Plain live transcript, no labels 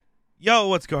Yo,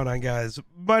 what's going on, guys?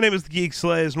 My name is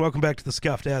TheGeekSlays, and welcome back to the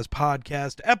Scuffed Ass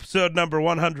Podcast, episode number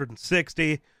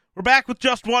 160. We're back with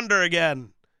Just Wonder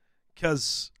again,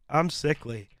 because I'm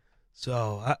sickly,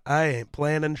 so I ain't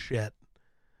planning shit.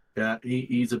 Yeah,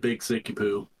 he's a big sicky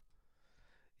poo.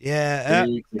 Yeah,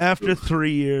 after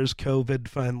 3 years, COVID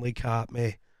finally caught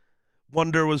me.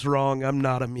 Wonder was wrong. I'm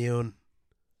not immune.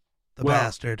 The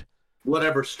bastard.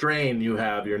 Whatever strain you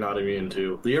have, you're not immune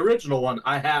to. The original one,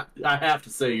 I have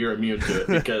to say you're immune to it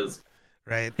because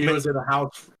right. He was in a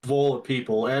house full of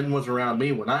people and was around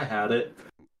me when I had it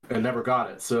and never got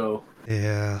it. So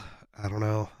yeah, I don't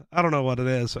know. I don't know what it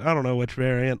is. I don't know which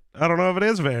variant. I don't know if it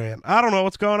is a variant. I don't know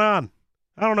what's going on.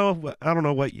 I don't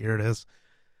know what year it is.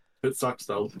 It sucks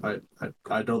though.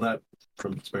 I know that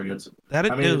from experience. It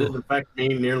didn't affect me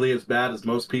nearly as bad as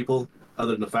most people,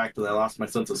 other than the fact that I lost my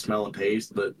sense of smell and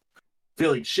taste. But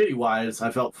feeling shitty wise,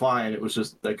 I felt fine. It was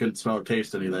just I couldn't smell or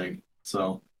taste anything.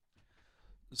 So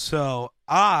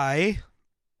I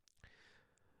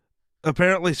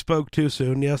apparently spoke too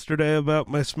soon yesterday about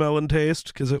my smell and taste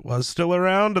because it was still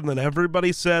around, and then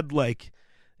everybody said like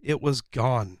it was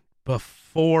gone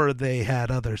before they had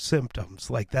other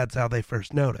symptoms. Like that's how they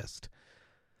first noticed.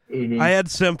 Mm-hmm. I had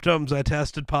symptoms. I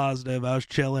tested positive. I was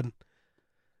chilling.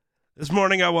 This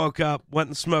morning I woke up, went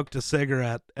and smoked a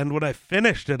cigarette, and when I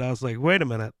finished it, I was like, wait a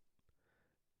minute.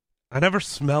 I never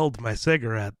smelled my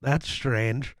cigarette. That's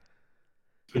strange.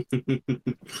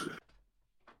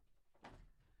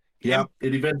 Yeah,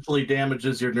 it eventually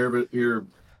damages your nerve.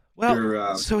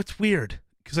 So it's weird,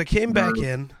 because I came back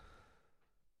in,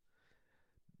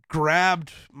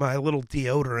 grabbed my little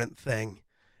deodorant thing,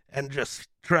 and just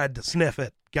tried to sniff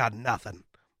it. Got nothing.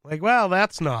 Like, well,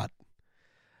 that's not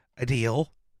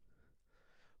ideal.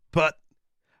 But,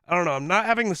 I don't know, I'm not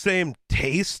having the same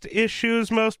taste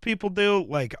issues most people do.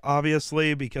 Like,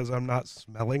 obviously, because I'm not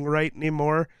smelling right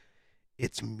anymore,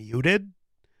 it's muted.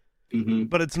 Mm-hmm.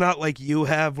 But it's not like you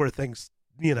have where things,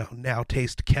 now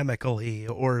taste chemically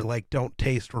or, like, don't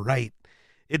taste right.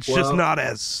 It's just not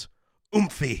as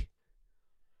oomphy.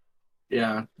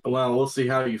 Yeah, well, we'll see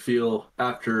how you feel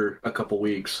after a couple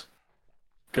weeks.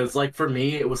 Because, like, for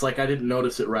me, it was like I didn't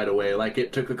notice it right away. Like,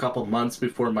 it took a couple months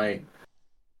before my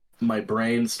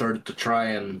brain started to try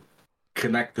and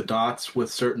connect the dots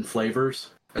with certain flavors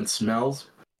and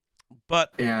smells. I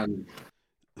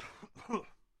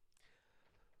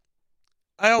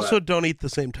also don't eat the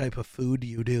same type of food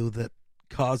you do that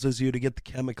causes you to get the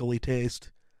chemically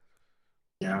taste.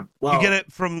 Yeah. Well, you get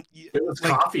it from... It was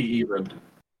like, coffee even.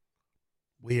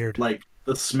 Weird. Like,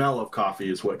 the smell of coffee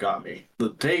is what got me.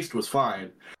 The taste was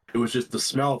fine. It was just the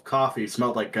smell of coffee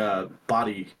smelled like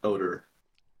body odor.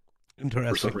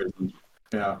 Interesting. For some reason.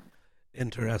 Yeah.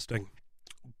 Interesting.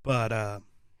 But,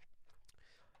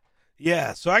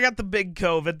 yeah, so I got the big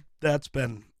COVID. That's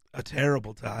been a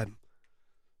terrible time.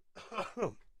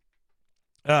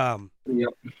 Yep.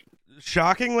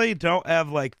 Shockingly, don't have,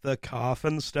 like, the cough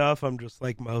and stuff. I'm just,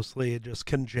 like, mostly just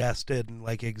congested and,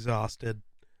 like, exhausted.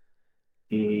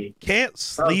 Can't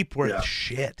sleep worth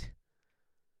shit.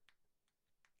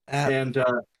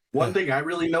 One thing I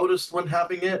really noticed when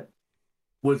having it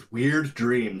was weird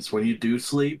dreams when you do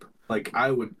sleep. Like, I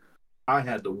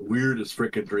had the weirdest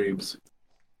freaking dreams.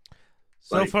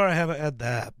 So far, I haven't had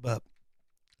that, but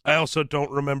I also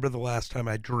don't remember the last time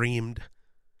I dreamed.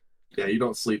 Yeah, you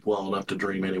don't sleep well enough to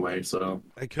dream anyway, so...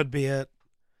 That could be it.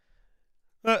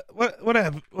 Why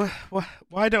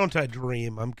don't I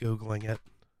dream? I'm Googling it.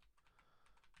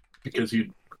 Because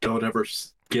you don't ever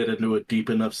get into a deep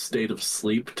enough state of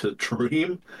sleep to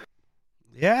dream?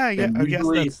 Yeah, I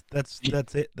guess that's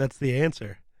it. That's the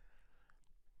answer.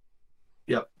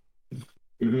 Yep.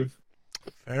 Mm-hmm.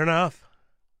 Fair enough.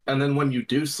 And then when you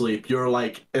do sleep, you're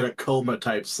like in a coma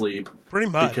type sleep.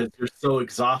 Pretty much. Because you're so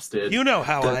exhausted. You know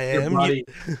how I am.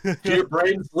 Your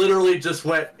brain literally just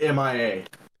went MIA.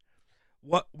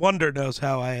 Wonder knows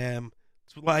how I am.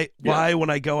 It's why when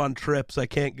I go on trips, I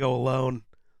can't go alone.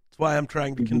 It's why I'm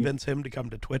trying to convince him to come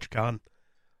to TwitchCon.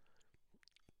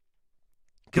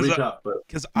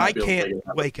 Because I can't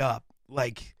wake up.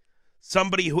 Like,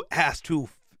 somebody who has to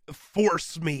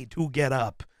force me to get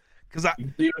up. Because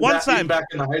I'm back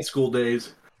in the high school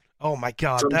days. Oh my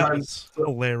god, that was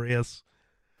hilarious.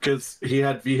 Because he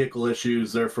had vehicle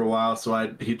issues there for a while,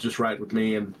 so he'd just ride with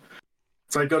me, and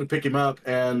so I'd go to pick him up,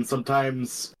 and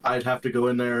sometimes I'd have to go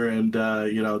in there and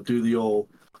do the old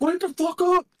wake the fuck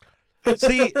up.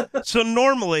 See, so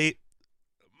normally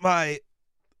my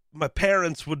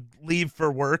parents would leave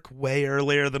for work way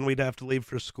earlier than we'd have to leave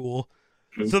for school.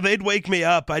 So they'd wake me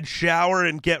up, I'd shower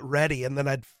and get ready, and then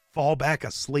I'd fall back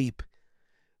asleep.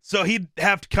 So he'd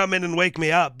have to come in and wake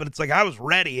me up, but it's like I was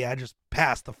ready. I just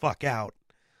passed the fuck out.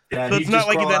 Yeah, So he it's not just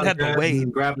like he crawled then out had of to bed wait.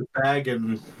 and grabbed his bag,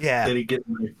 and Yeah. then he'd get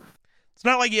me. It's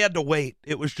not like he had to wait.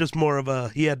 It was just more of a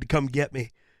he had to come get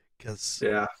me because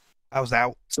Yeah. I was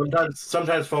out.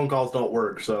 Sometimes phone calls don't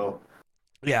work, so.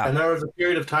 Yeah. And there was a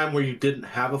period of time where you didn't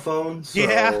have a phone, so.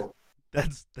 Yeah.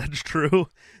 That's true.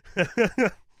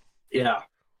 Yeah.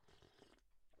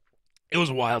 It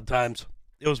was wild times.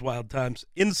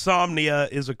 Insomnia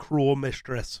is a cruel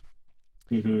mistress.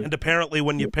 Mm-hmm. And apparently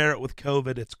when you pair it with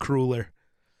COVID, it's crueler.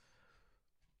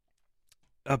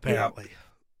 Apparently.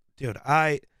 Yeah. Dude,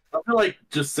 I feel like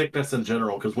just sickness in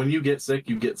general, because when you get sick,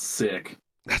 you get sick.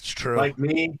 That's true. Like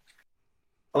me,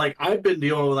 like I've been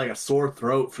dealing with like a sore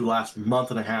throat for the last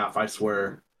month and a half, I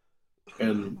swear.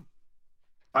 And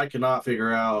I cannot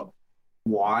figure out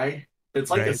why. It's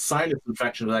like a sinus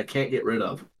infection that I can't get rid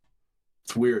of.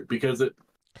 It's weird because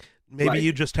maybe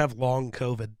you just have long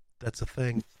COVID. That's a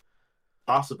thing.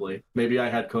 Possibly. Maybe I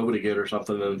had COVID again or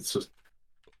something, and it's just.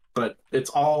 But it's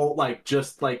all like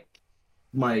just like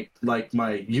my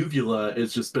uvula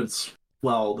is just been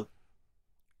swelled,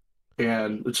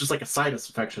 and it's just like a sinus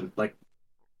infection. Like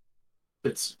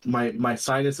it's my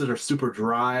sinuses are super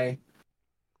dry,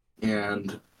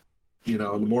 and in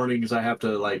the mornings I have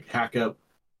to like hack up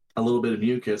a little bit of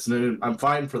mucus, and then I'm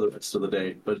fine for the rest of the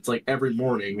day. But it's like every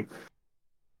morning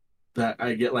that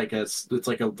I get like I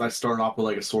start off with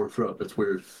like a sore throat. It's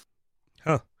weird.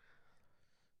 Huh.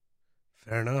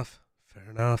 Fair enough.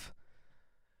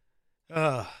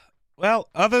 Well,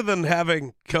 other than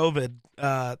having COVID,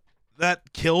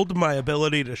 that killed my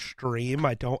ability to stream.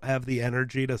 I don't have the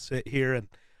energy to sit here and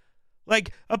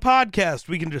like a podcast.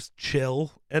 We can just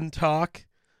chill and talk,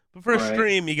 but for a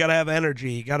stream, you gotta have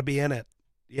energy. You gotta be in it.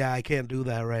 Yeah, I can't do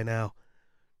that right now.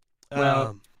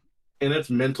 Well, and it's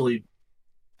mentally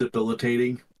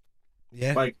debilitating.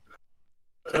 Yeah. Like,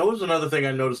 that was another thing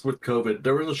I noticed with COVID.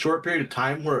 There was a short period of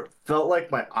time where it felt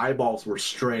like my eyeballs were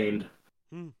strained.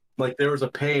 Like there was a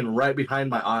pain right behind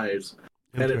my eyes.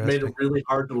 And it made it really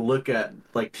hard to look at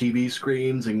like TV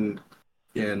screens and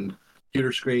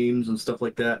computer screens and stuff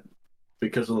like that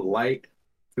because of the light.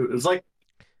 It was like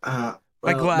my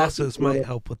glasses might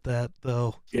help with that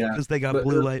though. Yeah. Because they got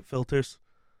blue light filters.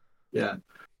 Yeah.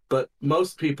 But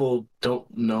most people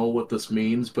don't know what this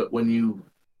means, but when you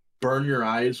burn your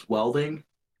eyes welding,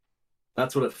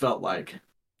 that's what it felt like.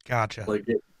 Gotcha. Like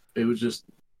it was just,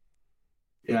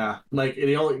 yeah. Like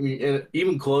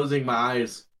even closing my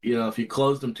eyes, if you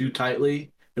closed them too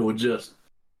tightly, it would just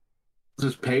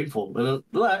painful. And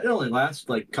it only lasts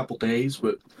like a couple days,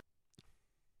 but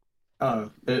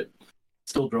it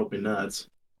still drove me nuts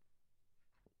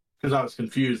because I was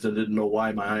confused and didn't know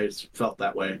why my eyes felt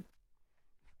that way.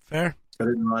 Fair. I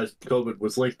didn't realize COVID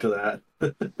was linked to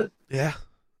that. Yeah.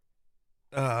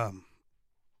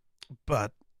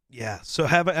 But yeah, so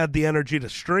haven't had the energy to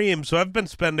stream, so I've been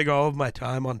spending all of my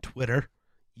time on Twitter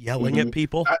yelling at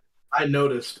people. I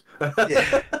noticed.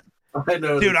 Yeah. I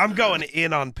know. Dude, I'm going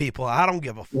in on people. I don't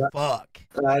give a fuck.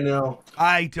 I know.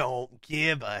 I don't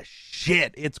give a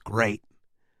shit. It's great.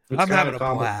 I'm having a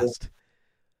blast.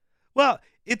 Well,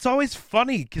 it's always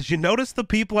funny because you notice the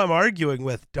people I'm arguing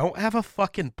with don't have a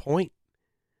fucking point.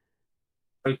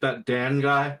 Like that Dan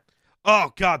guy?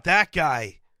 Oh, God, that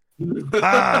guy.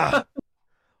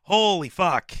 Holy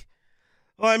fuck.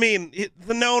 Well, I mean,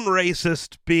 the known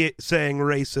racist saying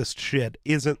racist shit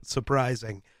isn't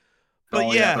surprising.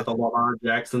 But but the Lamar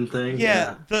Jackson thing.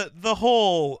 Yeah, the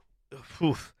whole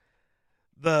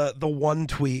the one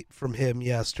tweet from him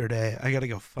yesterday. I gotta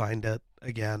go find it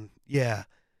again. Yeah.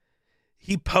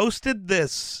 He posted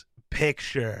this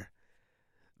picture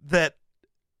that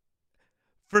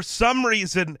for some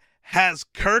reason has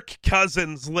Kirk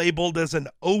Cousins labeled as an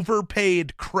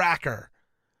overpaid cracker.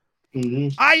 Mm-hmm.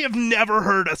 I have never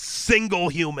heard a single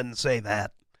human say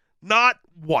that. Not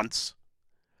once.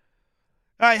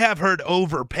 I have heard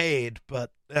overpaid,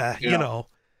 but, you know.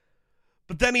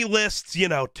 But then he lists,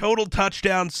 total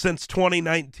touchdowns since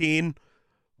 2019.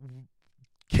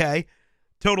 Okay.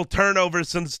 Total turnovers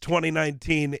since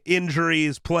 2019.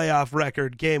 Injuries, playoff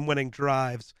record, game-winning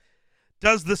drives.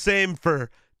 Does the same for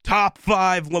top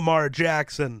 5 Lamar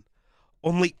Jackson.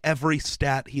 Only every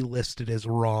stat he listed is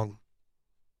wrong.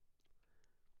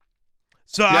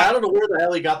 So I don't know where the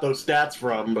hell he got those stats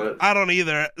from, but I don't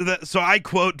either. So I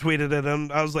quote tweeted it, and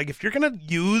I was like, if you're going to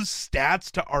use stats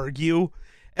to argue,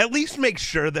 at least make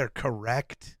sure they're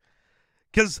correct.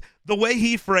 Because the way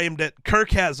he framed it,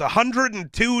 Kirk has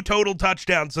 102 total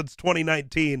touchdowns since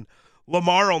 2019.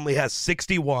 Lamar only has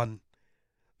 61.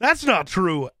 That's not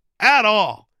true at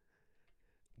all.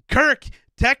 Kirk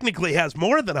technically has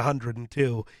more than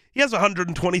 102. He has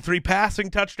 123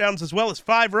 passing touchdowns as well as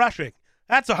 5 rushing.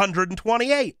 That's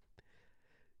 128.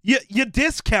 You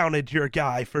discounted your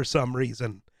guy for some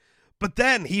reason. But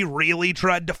then he really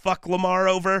tried to fuck Lamar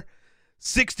over.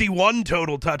 61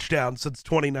 total touchdowns since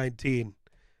 2019.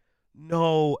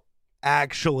 No,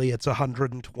 actually, it's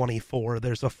 124.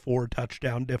 There's a 4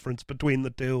 touchdown difference between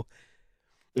the two.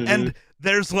 Mm-hmm. And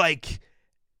there's like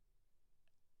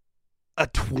a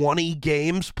 20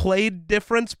 games played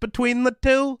difference between the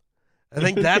two. I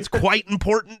think that's quite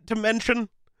important to mention.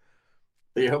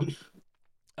 Yep.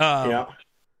 Yeah.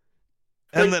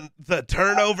 And then the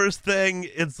turnovers thing,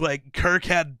 it's like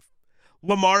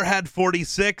Lamar had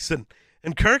 46 and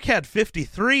Kirk had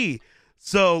 53.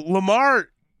 So Lamar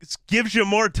gives you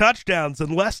more touchdowns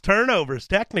and less turnovers,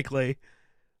 technically.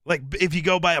 Like, if you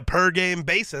go by a per game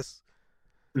basis.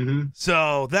 Mm-hmm.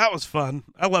 So that was fun.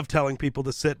 I love telling people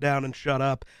to sit down and shut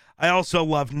up. I also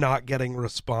love not getting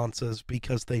responses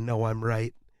because they know I'm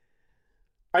right.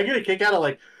 I get a kick out of,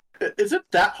 like, is it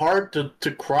that hard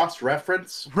to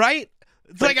cross-reference? Right?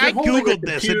 It's like I Googled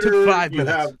this. It took 5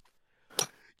 minutes.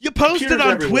 You posted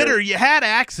on Twitter. You had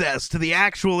access to the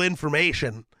actual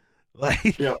information.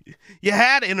 Like, yeah. You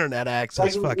had internet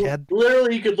access, like, fuckhead.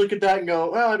 Literally, you could look at that and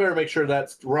go, well, I better make sure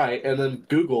that's right, and then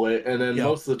Google it, and then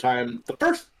most of the time, the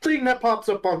first thing that pops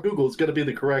up on Google is going to be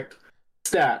the correct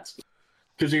stats.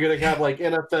 Because you're going to have, like,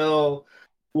 NFL,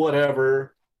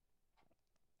 whatever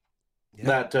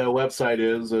that website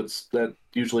is. That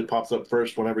usually pops up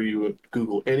first whenever you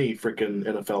Google any freaking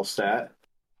NFL stat.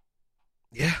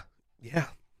 Yeah.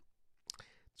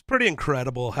 It's pretty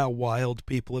incredible how wild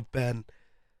people have been.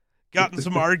 Gotten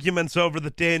some arguments over the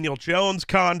Daniel Jones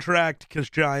contract because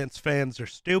Giants fans are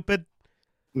stupid.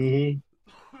 Mm-hmm.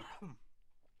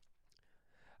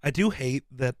 I do hate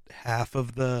that half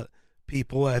of the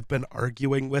people I've been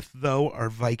arguing with, though, are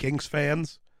Vikings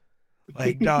fans.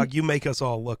 Like, dog, you make us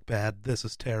all look bad. This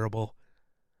is terrible.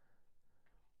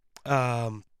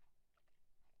 Then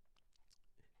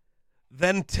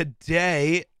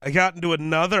today, I got into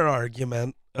another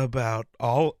argument about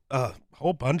a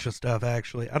whole bunch of stuff,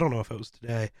 actually. I don't know if it was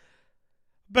today. I've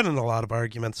been in a lot of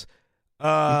arguments.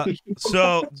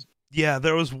 So, yeah,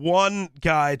 there was one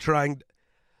guy trying...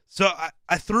 So,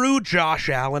 I threw Josh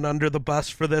Allen under the bus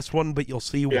for this one, but you'll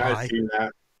see why. Yeah, I've seen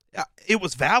that. It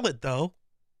was valid, though.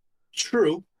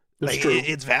 True.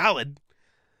 It's valid.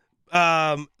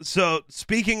 So,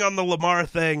 speaking on the Lamar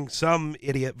thing, some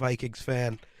idiot Vikings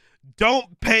fan...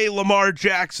 Don't pay Lamar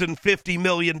Jackson $50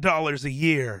 million a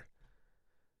year.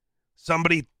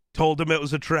 Somebody told him it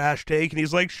was a trash take, and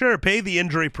he's like, sure, pay the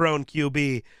injury-prone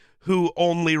QB who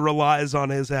only relies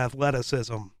on his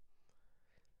athleticism.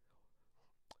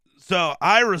 So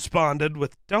I responded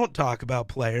with, don't talk about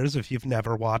players if you've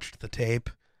never watched the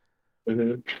tape.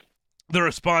 Mm-hmm. The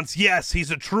response, yes, he's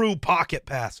a true pocket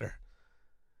passer.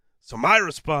 So my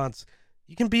response...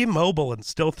 You can be mobile and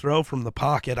still throw from the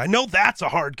pocket. I know that's a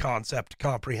hard concept to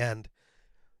comprehend.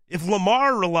 If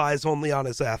Lamar relies only on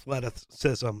his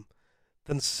athleticism,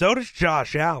 then so does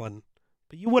Josh Allen.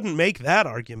 But you wouldn't make that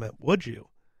argument, would you?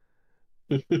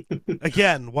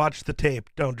 Again, watch the tape.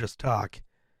 Don't just talk.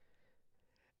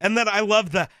 And then I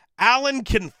love the Allen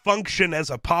can function as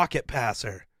a pocket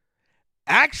passer.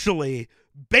 Actually,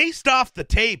 based off the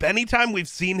tape, anytime we've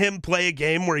seen him play a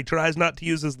game where he tries not to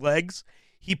use his legs,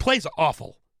 he plays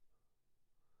awful.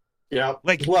 Yeah.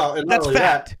 Like, well, and that's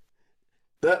fact.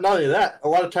 Not only that, a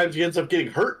lot of times he ends up getting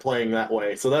hurt playing that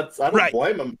way. So I don't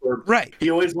blame him for. Right.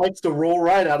 He always likes to roll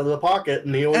right out of the pocket,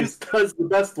 and he always does the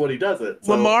best when he does it.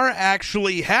 So. Lamar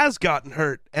actually has gotten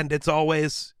hurt, and it's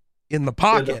always in the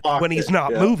pocket when he's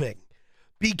not moving.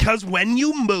 Because when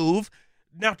you move,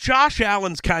 now Josh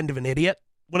Allen's kind of an idiot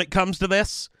when it comes to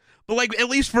this, but like at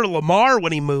least for Lamar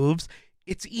when he moves,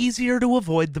 it's easier to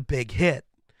avoid the big hit.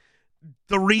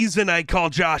 The reason I call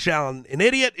Josh Allen an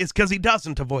idiot is because he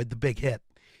doesn't avoid the big hit.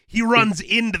 He runs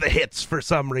into the hits for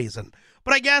some reason.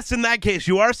 But I guess in that case,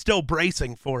 you are still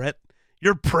bracing for it.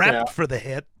 You're prepped for the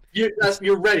hit.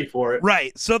 You're ready for it.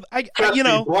 Right. So,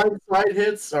 blindside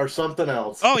hits are something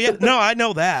else. Oh, yeah. No, I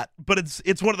know that. But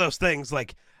it's one of those things,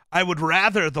 like, I would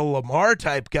rather the Lamar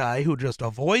type guy who just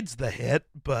avoids the hit,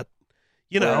 but,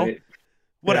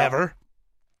 whatever.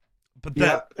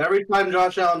 Yeah. But every time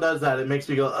Josh Allen does that, it makes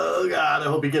me go, oh, God, I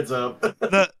hope he gets up.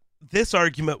 This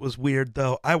argument was weird,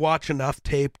 though. I watch enough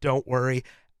tape, don't worry.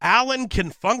 Allen can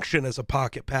function as a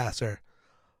pocket passer.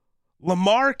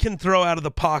 Lamar can throw out of the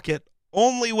pocket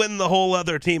only when the whole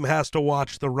other team has to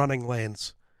watch the running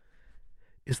lanes.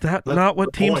 Is that not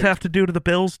what teams have to do to the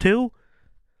Bills, too?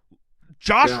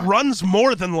 Josh runs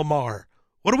more than Lamar.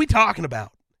 What are we talking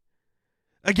about?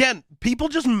 Again, people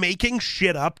just making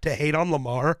shit up to hate on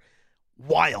Lamar,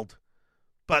 wild.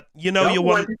 But you know, you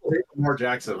why want people hate Lamar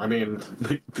Jackson. I mean,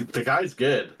 the guy's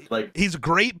good. Like, he's a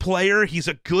great player. He's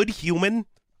a good human.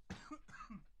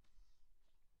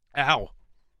 Ow.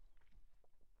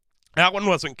 That one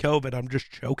wasn't COVID. I'm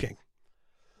just choking.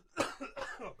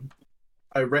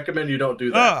 I recommend you don't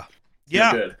do that.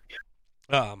 Yeah. You're good.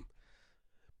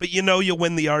 But you know, you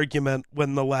win the argument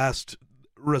when the last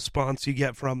response you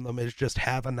get from them is just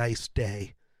 "have a nice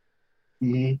day."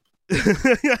 Mm-hmm.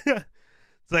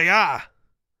 It's like,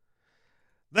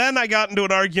 Then I got into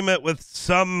an argument with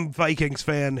some Vikings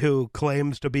fan who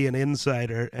claims to be an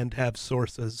insider and have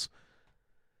sources,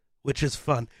 which is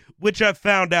fun. Which I've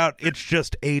found out it's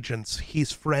just agents.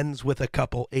 He's friends with a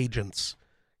couple agents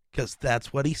because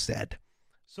that's what he said.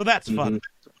 So that's fun.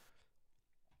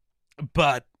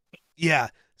 But, yeah,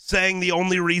 saying the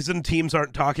only reason teams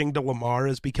aren't talking to Lamar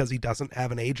is because he doesn't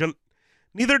have an agent.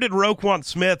 Neither did Roquan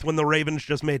Smith when the Ravens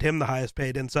just made him the highest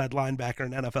paid inside linebacker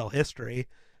in NFL history.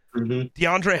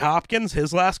 DeAndre Hopkins,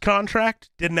 his last contract,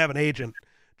 didn't have an agent.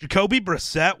 Jacoby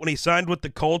Brissett, when he signed with the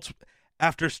Colts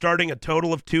after starting a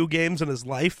total of 2 games in his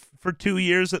life for 2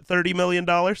 years at $30 million,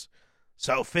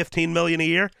 so $15 million a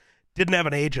year, didn't have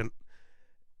an agent.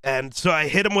 And so I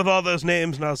hit him with all those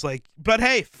names, and I was like, but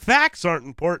hey, facts aren't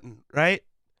important, right?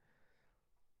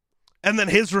 And then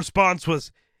his response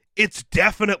was, it's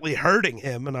definitely hurting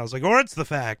him. And I was like, or it's the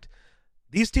fact.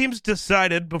 These teams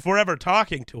decided before ever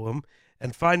talking to him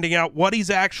and finding out what he's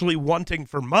actually wanting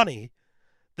for money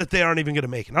that they aren't even going to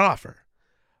make an offer.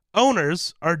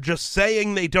 Owners are just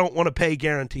saying they don't want to pay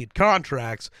guaranteed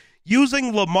contracts,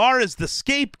 using Lamar as the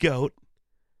scapegoat,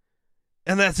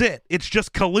 and that's it. It's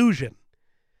just collusion.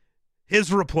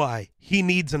 His reply, he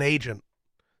needs an agent.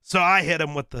 So I hit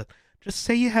him with the, just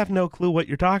say you have no clue what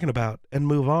you're talking about and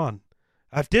move on.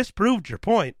 I've disproved your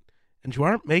point, and you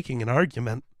aren't making an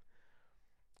argument.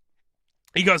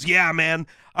 He goes, yeah, man,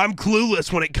 I'm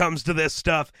clueless when it comes to this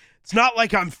stuff. It's not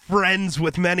like I'm friends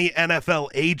with many NFL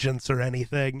agents or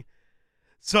anything.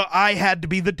 So I had to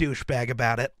be the douchebag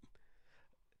about it.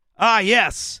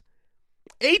 Yes.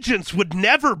 Agents would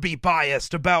never be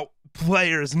biased about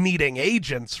players needing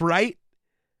agents, right?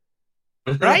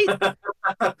 Right?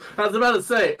 I was about to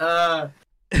say,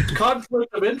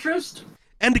 conflict of interest?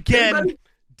 And again, Anybody?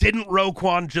 didn't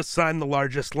Roquan just sign the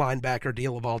largest linebacker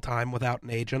deal of all time without an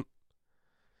agent?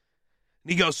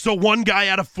 And he goes, so one guy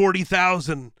out of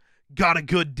 40,000 got a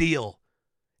good deal.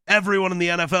 Everyone in the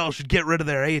NFL should get rid of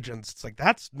their agents. It's like,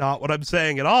 that's not what I'm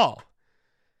saying at all.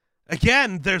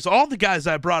 Again, there's all the guys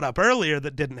I brought up earlier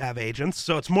that didn't have agents,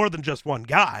 so it's more than just one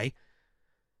guy.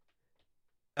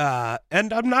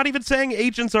 And I'm not even saying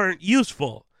agents aren't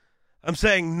useful. I'm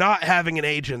saying not having an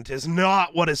agent is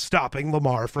not what is stopping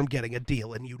Lamar from getting a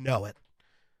deal, and you know it.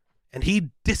 And he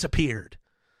disappeared.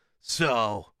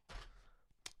 So,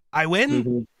 I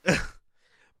win.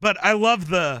 But I love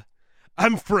the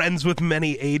I'm friends with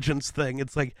many agents thing.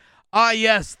 It's like,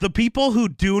 yes, the people who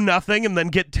do nothing and then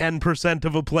get 10%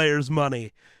 of a player's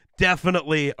money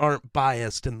definitely aren't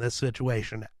biased in this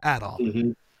situation at all.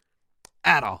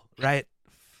 At all, right?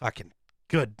 Fucking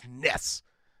goodness.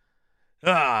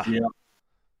 Yeah.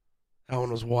 That one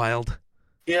was wild.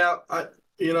 Yeah,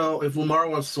 if Lamar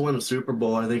wants to win a Super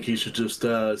Bowl, I think he should just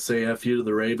say F you to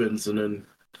the Ravens and then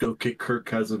go kick Kirk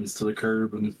Cousins to the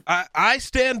curb. And I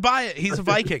stand by it. He's a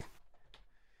Viking.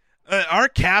 Our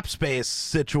cap space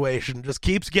situation just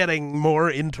keeps getting more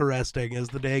interesting as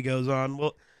the day goes on.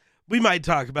 Well, we might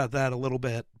talk about that a little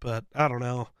bit, but I don't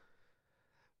know.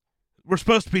 We're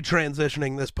supposed to be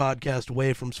transitioning this podcast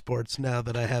away from sports now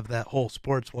that I have that whole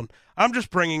sports one. I'm just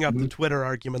bringing up the Twitter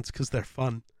arguments because they're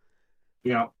fun.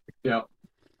 Yeah.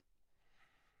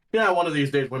 One of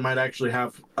these days we might actually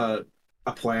have a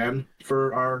plan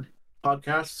for our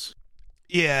podcasts.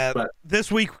 Yeah, but this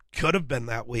week could have been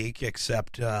that week,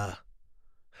 except,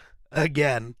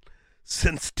 again,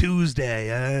 since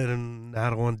Tuesday, I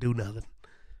don't want to do nothing.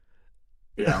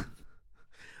 Yeah.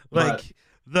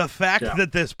 The fact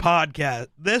that this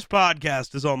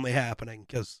podcast is only happening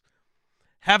because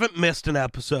haven't missed an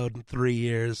episode in 3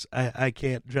 years. I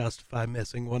can't justify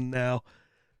missing one now.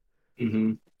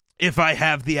 If I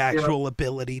have the actual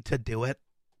ability to do it.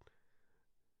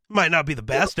 Might not be the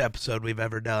best episode we've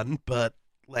ever done, but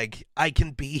I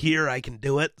can be here, I can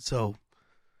do it, so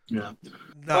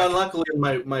luckily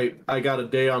I got a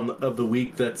day of the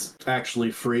week that's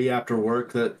actually free after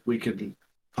work that we can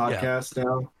podcast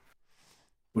now,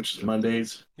 which is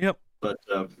Mondays. Yep. But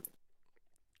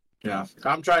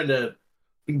I'm trying to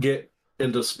get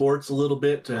into sports a little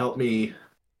bit to help me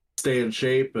stay in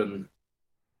shape and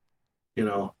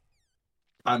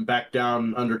I'm back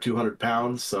down under 200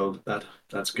 pounds, so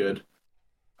that's good.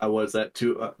 I was at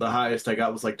the highest I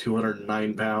got was like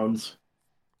 209 pounds.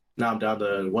 Now I'm down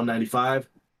to 195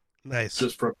 Nice.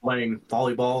 just for playing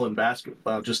volleyball and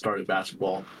basketball. Just started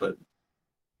basketball, but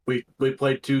we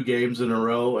played 2 games in a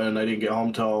row, and I didn't get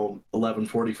home till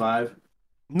 11:45.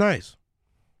 Nice.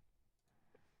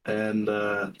 And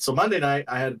so Monday night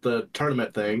I had the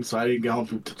tournament thing, so I didn't get home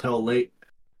until late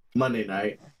Monday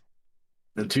night.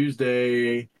 And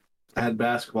Tuesday I had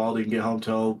basketball, didn't get home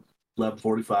till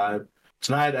 11:45.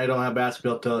 Tonight I don't have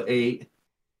basketball till 8.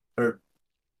 Or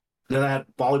then I had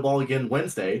volleyball again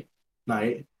Wednesday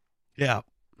night, Yeah.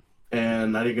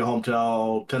 and I didn't get home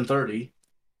till 10:30.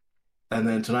 And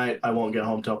then tonight I won't get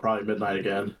home till probably midnight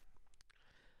again.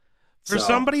 For So,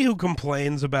 somebody who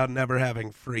complains about never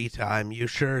having free time, you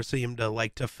sure seem to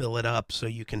like to fill it up so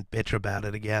you can bitch about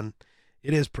it again.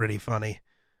 It is pretty funny.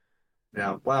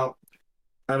 yeah, well,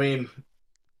 I mean,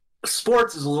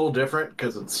 sports is a little different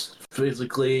because it's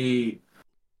physically,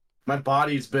 my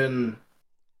body's been,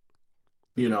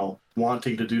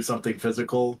 wanting to do something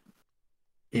physical.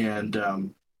 And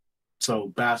so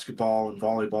basketball and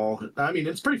volleyball, I mean,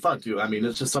 it's pretty fun too. I mean,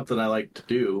 it's just something I like to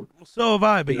do. So have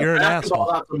I, but you're an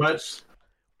Basketball, asshole. not so much.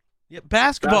 Yeah,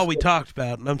 basketball we talked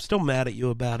about, and I'm still mad at you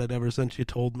about it ever since you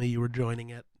told me you were joining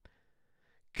it.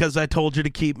 Because I told you to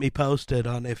keep me posted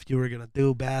on if you were going to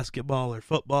do basketball or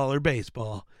football or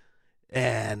baseball.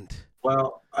 And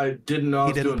Well, I didn't know I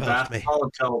was doing post me. basketball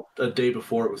until a day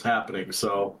before it was happening.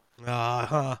 So,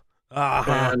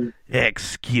 and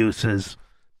excuses.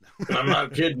 I'm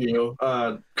not kidding you.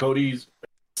 Cody's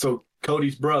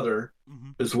brother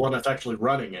is the one that's actually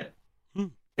running it,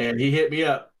 and he hit me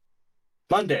up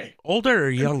Monday. Older or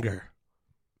younger?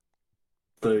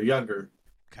 The younger.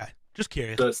 Okay, just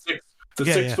curious. The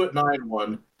 6'9"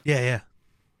 one. Yeah.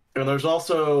 And there's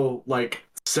also like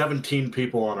 17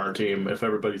 people on our team if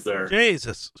everybody's there.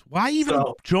 Jesus, why even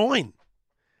join?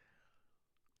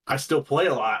 I still play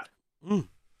a lot.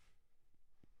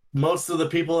 Most of the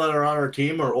people that are on our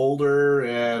team are older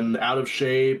and out of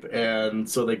shape, and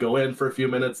so they go in for a few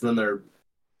minutes and then they're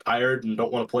tired and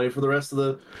don't want to play for the rest of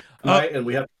the night, and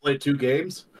we have to play 2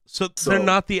 games. So they're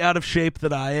not the out of shape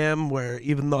that I am, where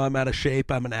even though I'm out of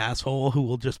shape, I'm an asshole who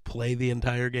will just play the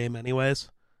entire game anyways.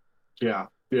 Yeah.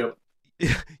 Yep.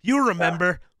 You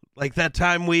remember, like that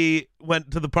time we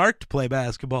went to the park to play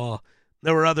basketball.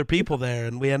 There were other people there,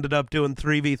 and we ended up doing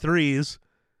 3v3s.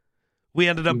 We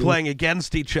ended up playing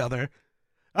against each other.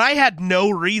 I had no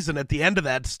reason at the end of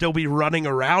that to still be running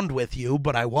around with you,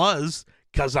 but I was,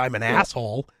 because I'm an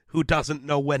asshole who doesn't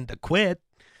know when to quit.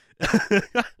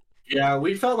 Yeah,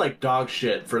 we felt like dog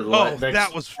shit for the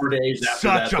next 4 days after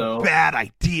that, such a bad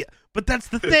idea. But that's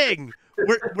the thing.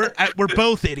 We're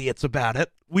both idiots about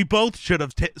it. We both should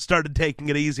have started taking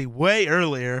it easy way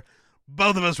earlier.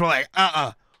 Both of us were like,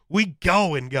 we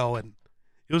going.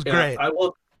 It was great.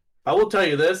 I will tell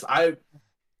you this.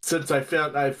 Since I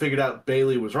figured out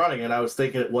Bailey was running it, I was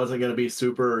thinking it wasn't going to be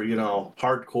super,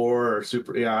 hardcore or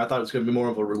super. I thought it was going to be more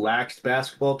of a relaxed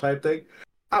basketball type thing.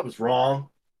 I was wrong.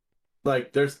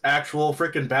 Like, there's actual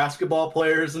freaking basketball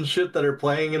players and shit that are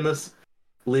playing in this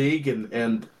league,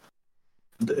 and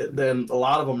then a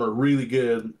lot of them are really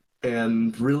good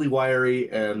and really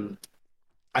wiry. And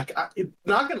I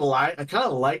not gonna lie, I kind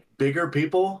of like bigger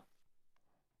people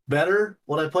better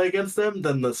when I play against them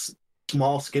than the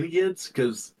small skinny kids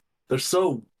because they're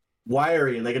so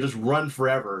wiry and they can just run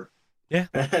forever. Yeah.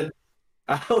 And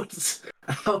I was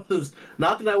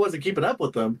not that I wasn't keeping up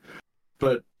with them,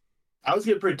 but I was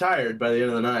getting pretty tired by the end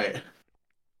of the night,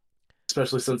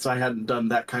 especially since I hadn't done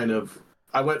that kind of.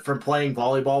 I went from playing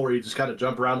volleyball where you just kind of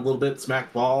jump around a little bit,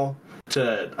 smack ball,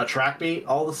 to a track meet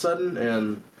all of a sudden,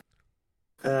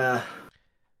 and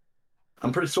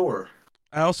I'm pretty sore.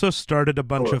 I also started a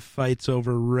bunch of fights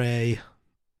over Ray.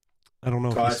 I don't know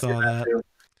if you saw that.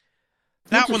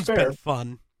 That one's been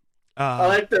fun. I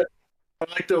like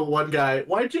the one guy.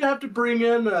 Why'd you have to bring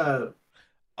in?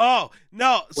 Oh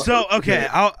no! So okay,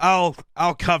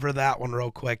 I'll cover that one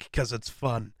real quick because it's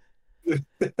fun.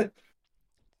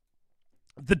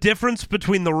 The difference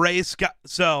between the race guy.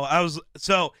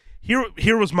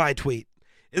 Here was my tweet.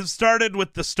 It started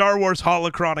with the Star Wars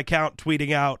Holocron account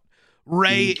tweeting out,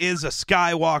 "Rey is a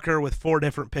Skywalker" with 4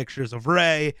 different pictures of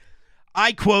Rey.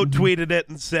 I quote tweeted it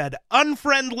and said,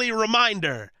 "Unfriendly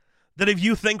reminder that if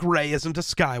you think Rey isn't a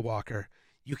Skywalker,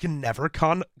 you can never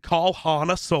call Han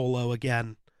a Solo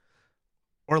again.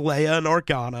 Or Leia an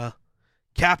Organa.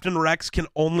 Captain Rex can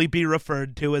only be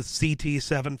referred to as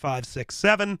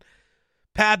CT-7567.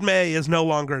 Padme is no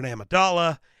longer an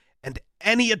Amidala, and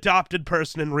any adopted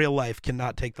person in real life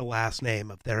cannot take the last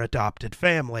name of their adopted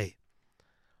family."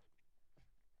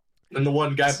 And the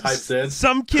one guy pipes in.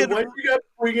 Some kid. Why you got to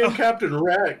bring in Captain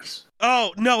Rex?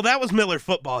 Oh no, that was Miller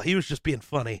Football. He was just being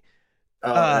funny.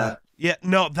 Oh Yeah,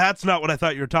 no, that's not what I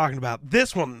thought you were talking about.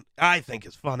 This one I think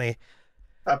is funny.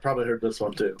 I probably heard this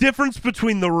one too. Difference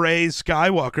between the Rey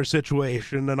Skywalker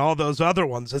situation and all those other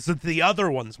ones is that the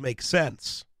other ones make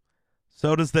sense.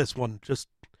 So does this one. Just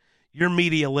your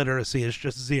media literacy is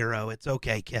just zero. It's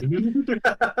okay, kid.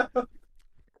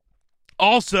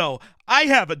 Also, I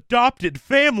have adopted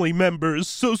family members,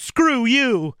 so screw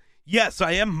you. Yes,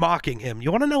 I am mocking him. You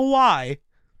want to know why?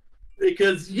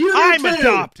 Because I'm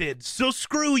adopted, so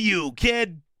screw you,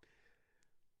 kid.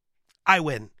 I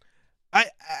win. I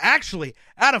actually,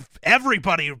 out of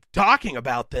everybody talking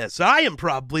about this, I am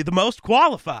probably the most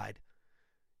qualified.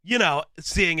 You know,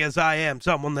 seeing as I am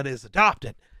someone that is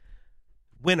adopted.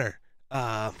 Winner.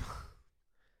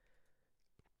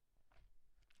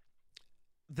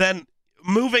 Then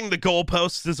moving the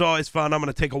goalposts is always fun. I'm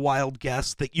going to take a wild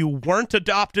guess that you weren't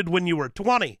adopted when you were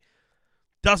 20.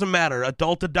 Doesn't matter.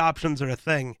 Adult adoptions are a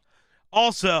thing.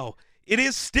 Also, it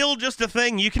is still just a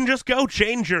thing. You can just go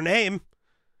change your name.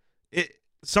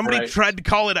 Somebody tried to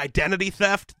call it identity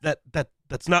theft.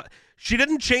 That's not. She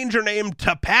didn't change her name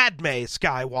to Padme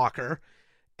Skywalker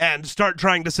and start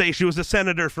trying to say she was a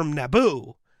senator from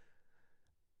Naboo.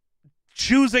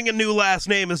 Choosing a new last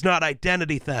name is not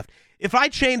identity theft. If I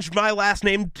changed my last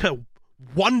name to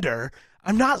Wonder,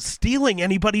 I'm not stealing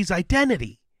anybody's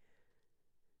identity.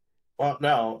 Well,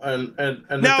 no, and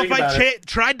now if I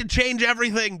tried to change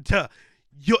everything to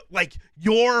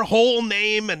your whole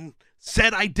name and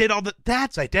said I did all that,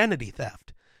 that's identity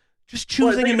theft. Just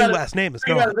choosing a new last name is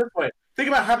Think about it this way. Think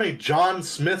about how many John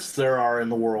Smiths there are in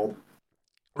the world.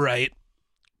 Right.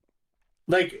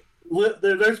 Like,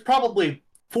 there's probably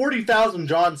 40,000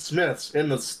 John Smiths in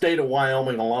the state of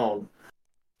Wyoming alone.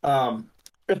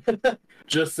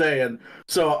 Just saying.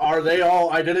 So are they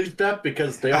all identity theft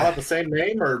because they all have the same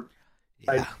name, or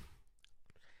yeah.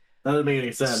 That doesn't make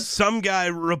any sense. Some guy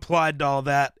replied to all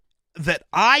that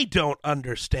I don't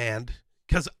understand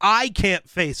because I can't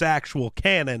face actual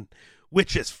canon,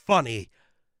 which is funny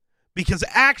because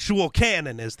actual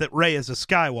canon is that Rey is a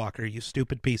Skywalker, you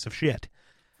stupid piece of shit.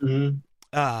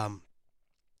 Mm-hmm.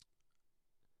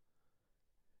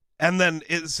 And then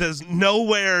it says,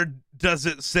 nowhere does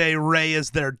it say Rey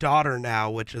is their daughter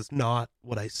now, which is not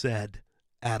what I said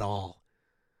at all.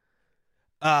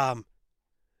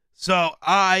 So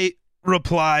I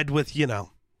replied with,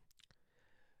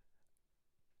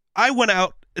 I went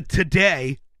out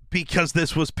today because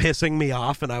this was pissing me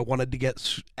off and I wanted to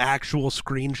get actual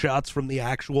screenshots from the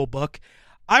actual book.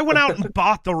 I went out and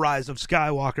bought the Rise of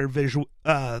Skywalker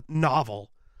novel,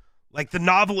 like the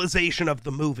novelization of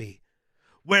the movie,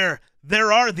 where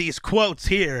there are these quotes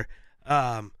here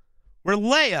where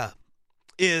Leia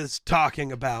is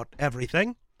talking about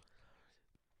everything.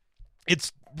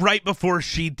 It's right before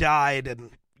she died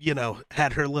and,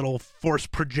 had her little force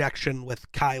projection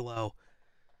with Kylo.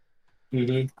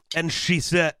 Mm-hmm. And she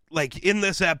said, in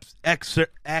this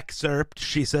excerpt,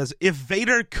 she says, if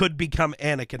Vader could become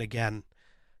Anakin again,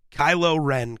 Kylo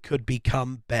Ren could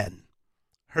become Ben.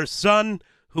 Her son,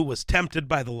 who was tempted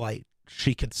by the light,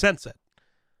 she could sense it.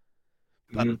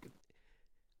 But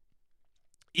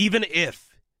even if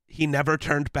he never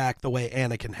turned back the way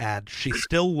Anakin had, she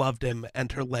still loved him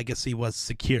and her legacy was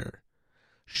secure.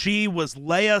 She was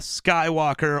Leia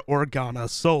Skywalker Organa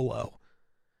Solo.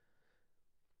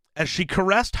 As she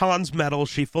caressed Han's metal,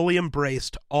 she fully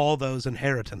embraced all those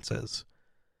inheritances.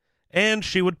 And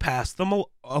she would pass them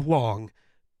along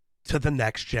to the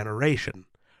next generation.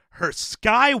 Her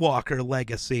Skywalker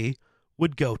legacy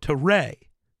would go to Rey.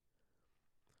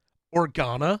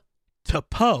 Organa to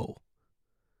Poe.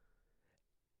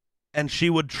 And she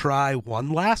would try one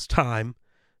last time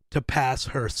to pass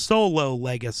her Solo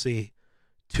legacy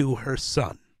to her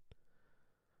son.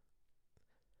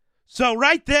 So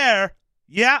right there,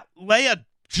 yeah, Leia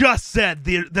just said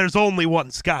there's only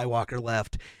one Skywalker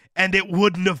left, and it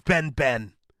wouldn't have been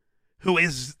Ben, who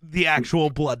is the actual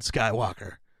blood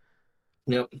Skywalker.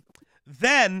 Yep.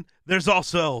 Then there's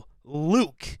also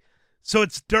Luke. So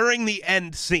it's during the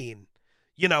end scene,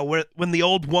 when the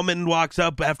old woman walks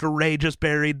up after Rey just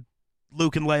buried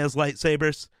Luke and Leia's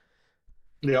lightsabers.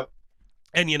 Yep.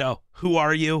 And, who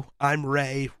are you? I'm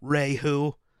Rey. Rey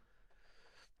who?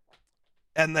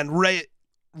 And then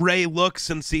Rey looks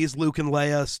and sees Luke and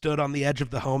Leia stood on the edge of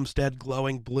the homestead,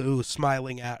 glowing blue,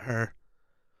 smiling at her.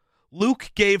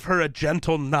 Luke gave her a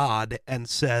gentle nod and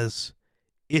says,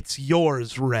 "It's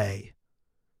yours, Rey."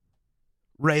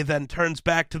 Rey then turns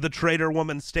back to the traitor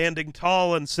woman standing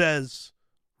tall and says,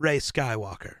 "Rey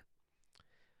Skywalker."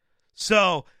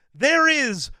 So there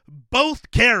is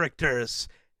both characters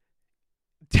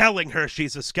telling her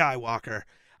she's a Skywalker.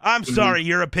 I'm sorry,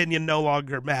 your opinion no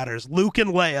longer matters. Luke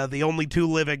and Leia, the only two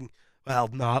living, well,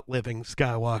 not living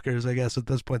Skywalkers, I guess at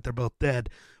this point they're both dead,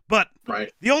 but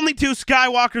Right. the only two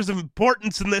Skywalkers of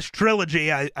importance in this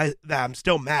trilogy, I'm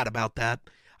still mad about that.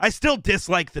 I still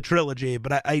dislike the trilogy,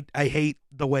 but I hate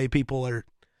the way people are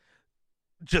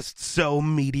just so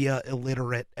media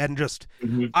illiterate and just,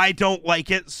 I don't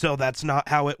like it, so that's not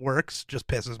how it works. Just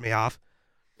pisses me off.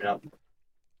 Yeah.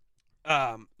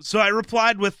 So I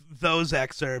replied with those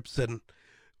excerpts, and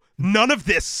none of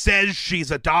this says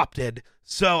she's adopted,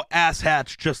 so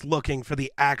asshatch just looking for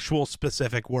the actual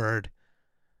specific word.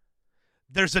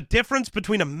 There's a difference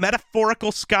between a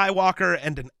metaphorical Skywalker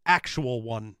and an actual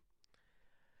one.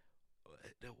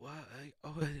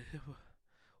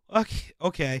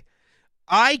 Okay.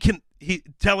 He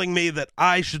telling me that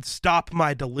I should stop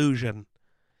my delusion.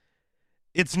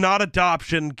 It's not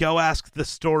adoption. Go ask the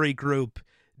story group.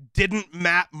 Didn't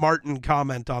Matt Martin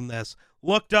comment on this?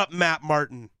 Looked up Matt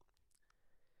Martin.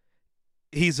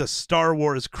 He's a Star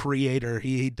Wars creator.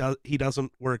 He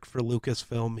doesn't work for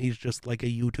Lucasfilm. He's just like a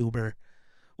YouTuber.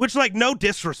 Which, like, no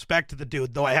disrespect to the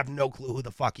dude, though I have no clue who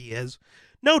the fuck he is.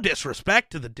 No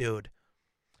disrespect to the dude.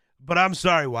 But I'm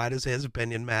sorry, why does his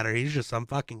opinion matter? He's just some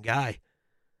fucking guy.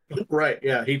 Right,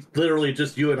 yeah. He's literally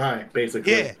just you and I,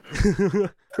 basically. Yeah.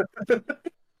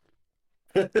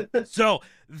 So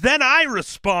then I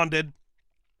responded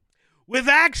with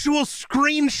actual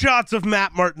screenshots of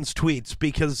Matt Martin's tweets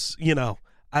because, you know,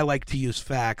 I like to use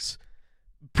facts.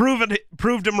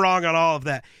 Proved him wrong on all of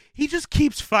that. He just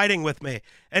keeps fighting with me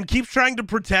and keeps trying to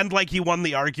pretend like he won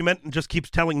the argument and just keeps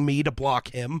telling me to block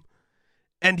him.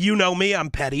 And you know me, I'm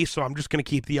petty, so I'm just going to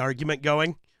keep the argument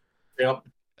going. Yep.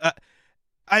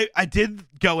 I did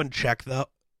go and check, though.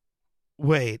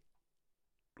 Wait.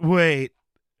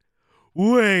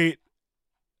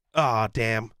 Aw,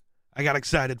 damn. I got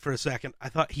excited for a second. I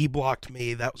thought he blocked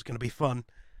me. That was going to be fun.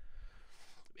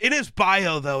 In his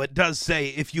bio, though, it does say,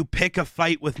 if you pick a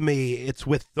fight with me, it's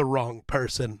with the wrong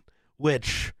person.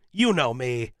 Which, you know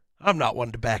me, I'm not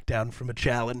one to back down from a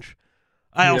challenge.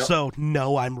 I also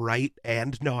know I'm right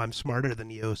and know I'm smarter than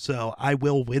you, so I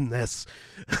will win this.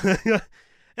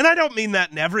 And I don't mean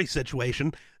that in every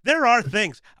situation. There are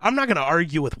things. I'm not going to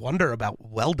argue with Wonder about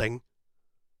welding.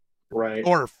 Right.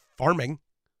 Or farming.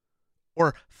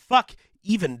 Or, fuck,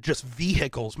 even just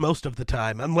vehicles most of the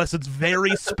time, unless it's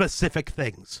very specific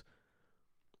things.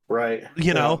 Right.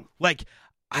 You know? Like,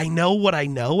 I know what I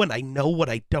know, and I know what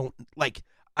I don't... Like,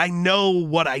 I know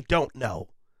what I don't know.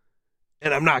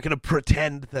 And I'm not going to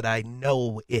pretend that I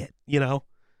know it, you know?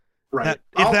 Right.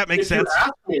 If that makes sense. If you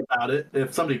ask me about it,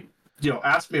 if somebody,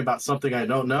 asks me about something I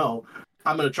don't know,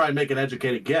 I'm going to try and make an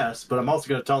educated guess, but I'm also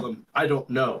going to tell them I don't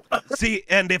know. See,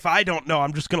 and if I don't know,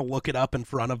 I'm just going to look it up in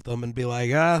front of them and be like,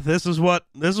 this is what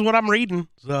I'm reading.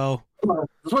 So, this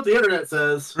is what the internet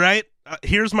says. Right?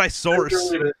 Here's my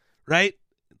source. Right?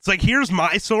 It's like, here's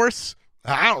my source.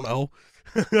 I don't know.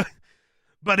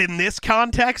 But in this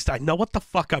context, I know what the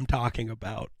fuck I'm talking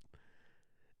about.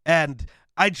 And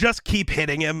I just keep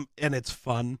hitting him, and it's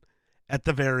fun at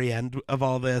the very end of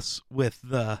all this with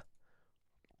the,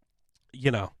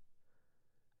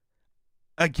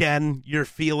 again, your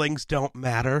feelings don't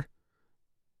matter.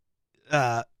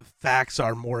 Facts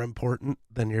are more important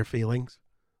than your feelings.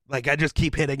 Like, I just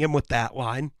keep hitting him with that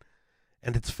line,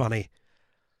 and it's funny.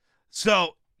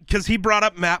 So, because he brought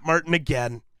up Matt Martin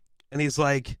again, and he's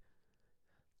like,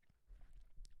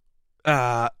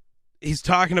 he's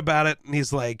talking about it, and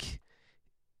he's like,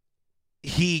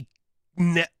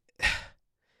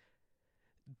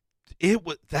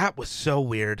 that was so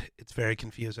weird. It's very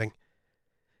confusing.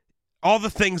 All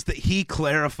the things that he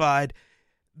clarified.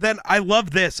 Then I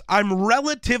love this. I'm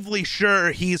relatively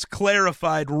sure he's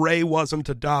clarified Rey wasn't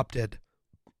adopted,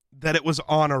 that it was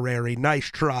honorary. Nice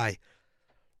try.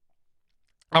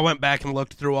 I went back and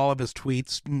looked through all of his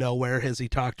tweets. Nowhere has he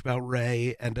talked about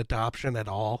Rey and adoption at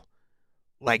all.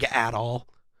 Like, at all.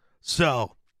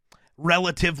 So,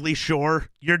 relatively sure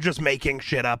you're just making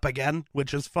shit up again,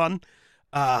 which is fun.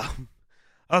 I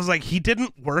was like, he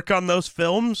didn't work on those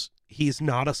films. He's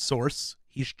not a source.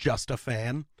 He's just a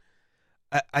fan.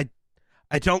 I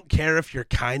don't care if you're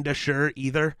kind of sure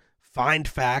either. Find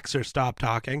facts or stop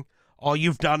talking. All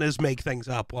you've done is make things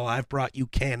up while I've brought you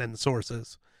canon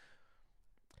sources.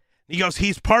 He goes,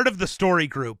 he's part of the story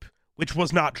group, which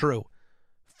was not true.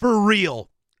 For real.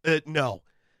 No.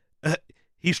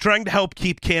 He's trying to help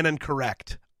keep canon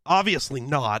correct. Obviously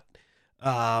not.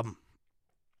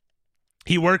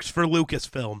 He works for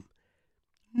Lucasfilm.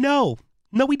 No,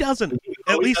 he doesn't.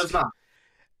 He does not.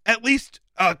 At least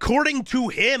according to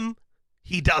him,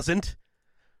 he doesn't.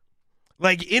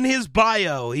 Like, in his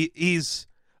bio, he's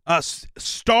a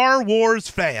Star Wars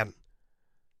fan.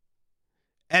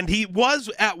 And he was,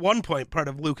 at one point, part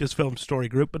of Lucasfilm Story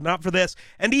Group, but not for this.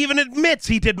 And he even admits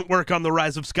he didn't work on The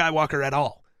Rise of Skywalker at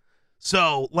all.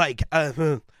 So, like,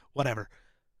 whatever.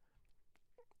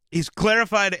 He's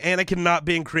clarified Anakin not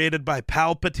being created by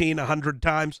Palpatine 100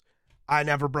 times. I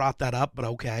never brought that up, but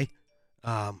okay.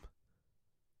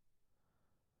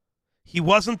 He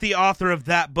wasn't the author of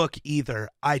that book either.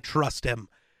 I trust him.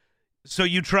 So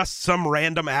you trust some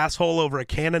random asshole over a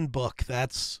canon book.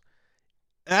 That's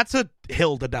a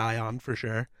hill to die on for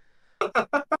sure.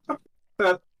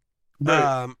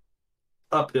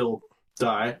 Uphill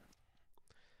die.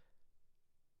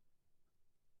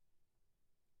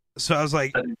 So I was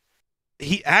like,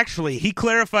 he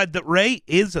clarified that Rey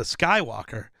is a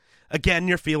Skywalker. Again,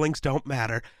 your feelings don't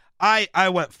matter. I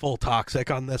went full toxic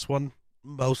on this one,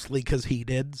 mostly because he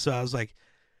did. So I was like,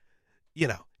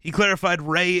 he clarified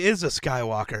Rey is a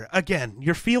Skywalker. Again,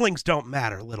 your feelings don't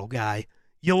matter, little guy.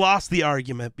 You lost the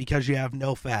argument because you have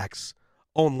no facts,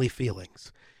 only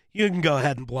feelings. You can go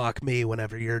ahead and block me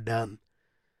whenever you're done.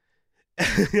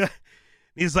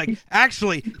 He's like,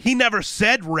 actually, he never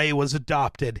said Rey was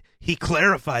adopted. He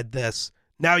clarified this.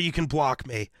 Now you can block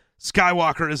me.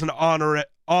 Skywalker is an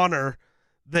honor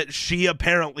that she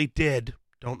apparently did.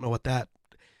 Don't know what that.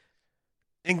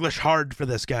 English hard for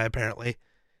this guy, apparently.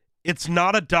 It's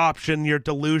not adoption. Your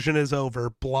delusion is over.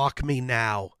 Block me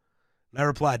now. And I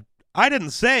replied, I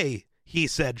didn't say he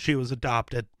said she was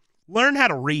adopted. Learn how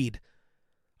to read.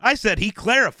 I said he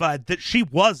clarified that she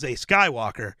was a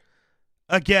Skywalker.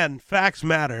 Again, facts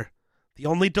matter. The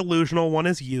only delusional one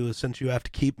is you, since you have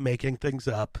to keep making things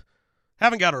up.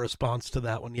 Haven't got a response to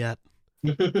that one yet.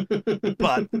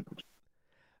 But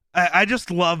I just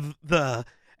love the...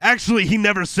 Actually, he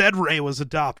never said Rey was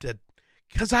adopted.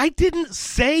 Because I didn't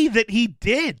say that he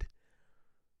did.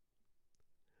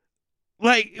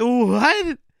 Like,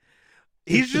 what?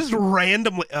 He's just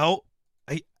randomly...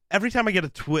 every time I get a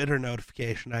Twitter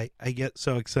notification, I get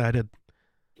so excited.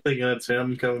 Thinking it's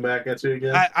him coming back at you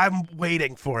again? I'm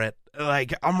waiting for it.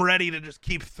 Like, I'm ready to just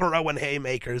keep throwing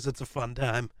haymakers. It's a fun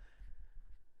time.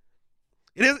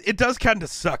 It does kind of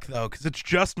suck, though, because it's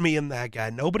just me and that guy.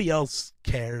 Nobody else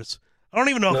cares. I don't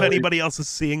even know if anybody else is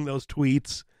seeing those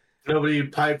tweets. Nobody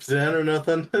pipes in or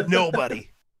nothing?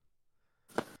 Nobody.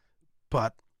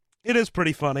 But it is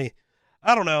pretty funny.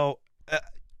 I don't know.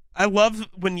 I love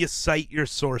when you cite your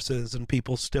sources and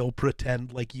people still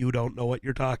pretend like you don't know what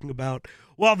you're talking about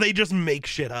while they just make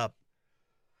shit up.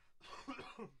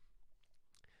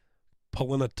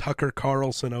 Pulling a Tucker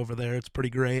Carlson over there. It's pretty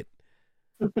great.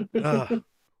 I'm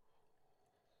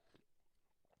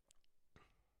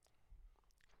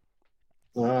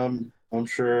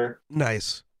sure.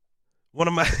 Nice. One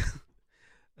of my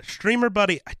streamer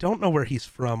buddy, I don't know where he's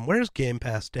from. Where's Game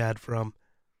Pass Dad from?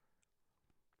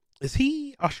 Is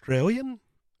he Australian?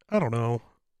 I don't know.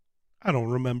 I don't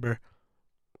remember.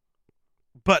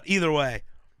 But either way,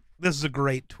 this is a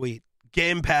great tweet.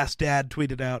 Game Pass Dad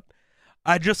tweeted out,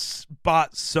 I just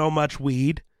bought so much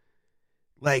weed,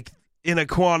 like in a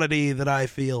quantity that I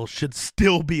feel should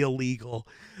still be illegal.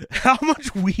 How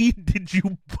much weed did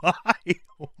you buy,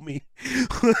 homie?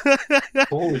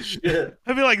 Holy shit.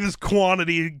 I feel like this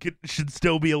quantity should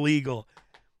still be illegal.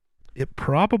 It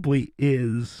probably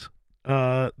is.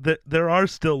 There are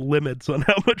still limits on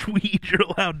how much weed you're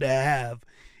allowed to have,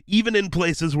 even in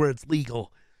places where it's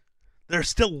legal. There are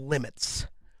still limits.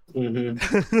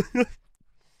 Mm-hmm.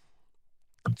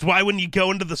 That's why when you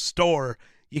go into the store,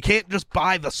 you can't just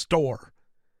buy the store.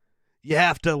 You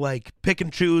have to like pick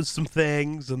and choose some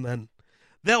things, and then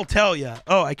they'll tell you,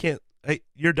 "Oh, I can't.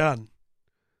 You're done.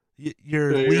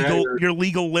 Your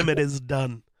legal limit is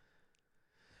done."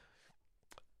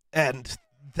 And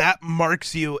that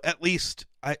marks you, at least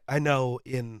I know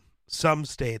in some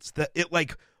states, that it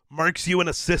like marks you in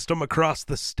a system across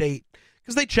the state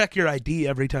because they check your ID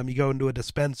every time you go into a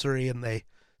dispensary and they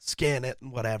scan it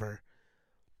and whatever.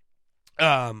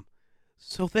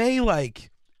 So they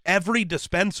like every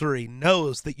dispensary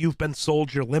knows that you've been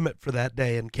sold your limit for that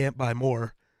day and can't buy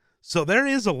more. So there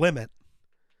is a limit.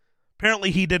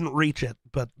 Apparently he didn't reach it,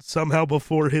 but somehow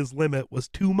before his limit was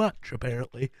too much,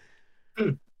 apparently.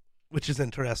 Which is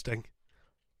interesting.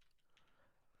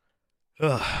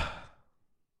 Ugh.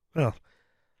 Well,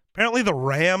 apparently the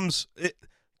Rams...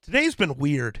 today's been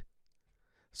weird.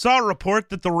 Saw a report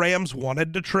that the Rams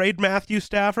wanted to trade Matthew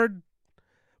Stafford,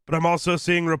 but I'm also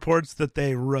seeing reports that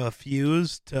they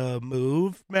refused to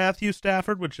move Matthew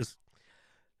Stafford, which is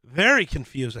very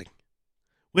confusing.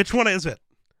 Which one is it?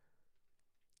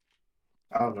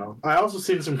 I don't know. I also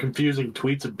seen some confusing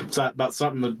tweets about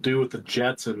something to do with the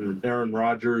Jets and Aaron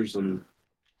Rodgers, and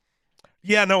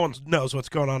Yeah, no one knows what's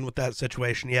going on with that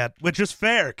situation yet, which is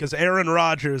fair because Aaron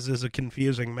Rodgers is a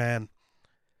confusing man.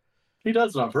 he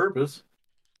does it on purpose.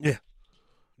 Yeah.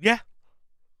 Yeah.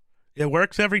 It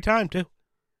works every time, too.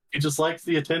 He just likes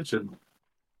the attention.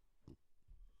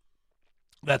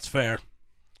 That's fair.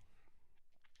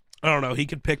 I don't know. He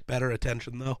could pick better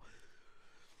attention, though.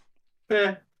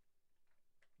 Eh.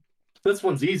 This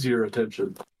one's easier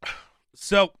attention.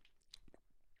 So,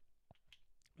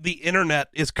 the internet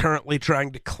is currently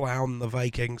trying to clown the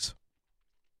Vikings.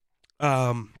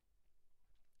 Zadarius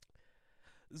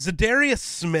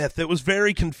Smith, it was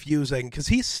very confusing because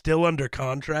he's still under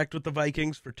contract with the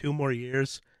Vikings for 2 more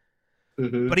years.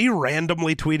 Mm-hmm. But he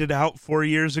randomly tweeted out 4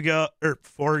 hours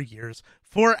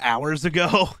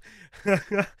ago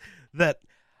that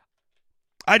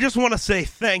I just want to say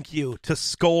thank you to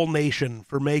Skull Nation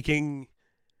for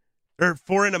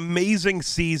for an amazing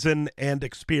season and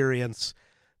experience.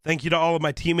 Thank you to all of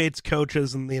my teammates,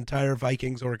 coaches, and the entire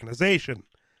Vikings organization.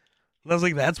 And I was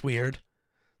like, that's weird.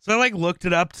 So I looked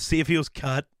it up to see if he was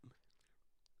cut.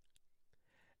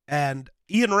 And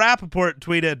Ian Rappaport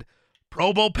tweeted,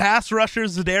 Pro Bowl pass rusher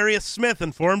Zadarius Smith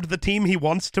informed the team he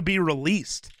wants to be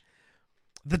released.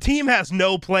 The team has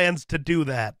no plans to do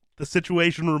that. The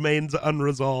situation remains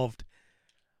unresolved.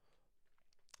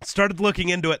 Started looking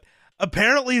into it.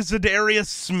 Apparently, Zadarius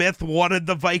Smith wanted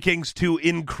the Vikings to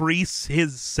increase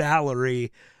his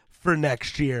salary for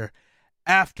next year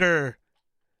after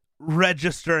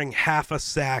registering half a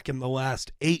sack in the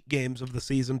last 8 games of the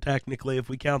season, technically, if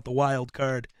we count the wild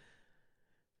card.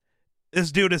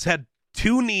 This dude has had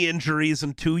 2 knee injuries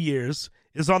in 2 years,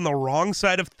 is on the wrong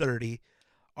side of 30,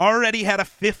 already had a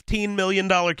 $15 million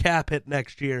cap hit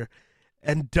next year,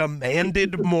 and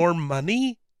demanded more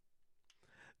money?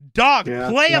 Dog,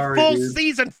 play a full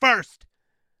season first.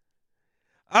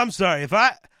 I'm sorry. If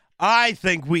I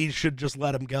think we should just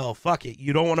let him go. Fuck it.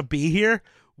 You don't want to be here?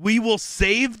 We will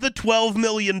save the $12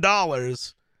 million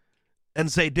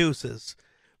and say deuces.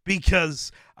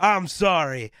 Because, I'm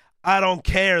sorry, I don't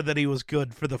care that he was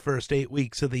good for the first 8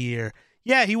 weeks of the year.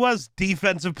 Yeah, he was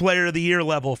Defensive Player of the Year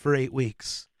level for 8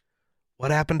 weeks. What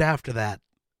happened after that?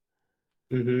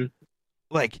 Mm-hmm.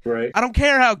 Right. I don't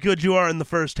care how good you are in the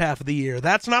first half of the year.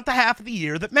 That's not the half of the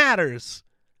year that matters.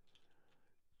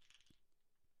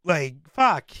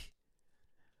 Fuck.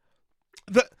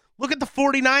 Look at the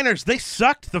 49ers. They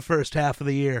sucked the first half of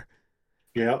the year.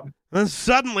 Yep. And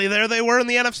suddenly there they were in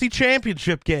the NFC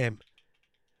Championship game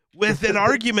with an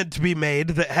argument to be made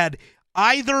that had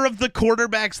either of the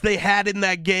quarterbacks they had in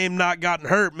that game not gotten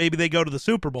hurt, maybe they go to the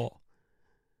Super Bowl.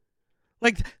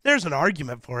 There's an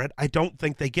argument for it. I don't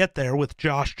think they get there with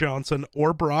Josh Johnson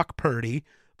or Brock Purdy,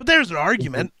 but there's an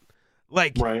argument.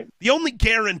 Right. The only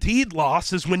guaranteed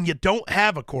loss is when you don't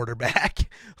have a quarterback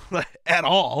at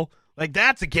all.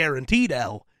 That's a guaranteed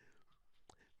L.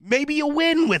 Maybe you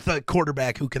win with a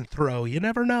quarterback who can throw. You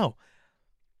never know.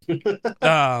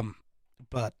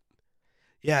 But,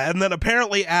 yeah, and then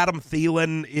apparently Adam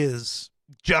Thielen is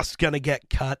just going to get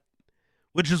cut,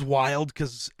 which is wild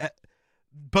because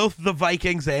both the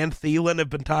Vikings and Thielen have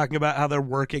been talking about how they're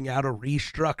working out a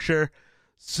restructure.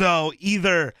 So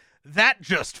either that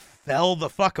just fell the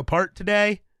fuck apart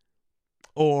today,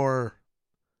 or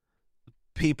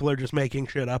people are just making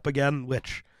shit up again,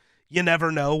 which you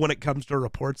never know when it comes to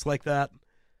reports like that.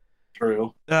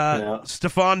 True.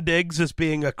 Stephon Diggs is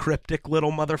being a cryptic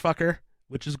little motherfucker,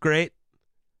 which is great.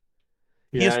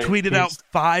 He has tweeted out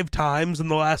 5 times in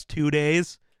the last 2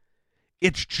 days.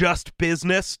 It's just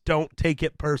business. Don't take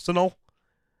it personal.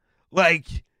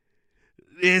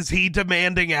 Is he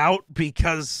demanding out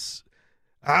because,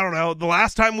 I don't know, the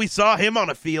last time we saw him on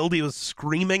a field, he was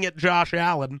screaming at Josh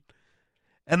Allen.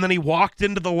 And then he walked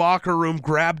into the locker room,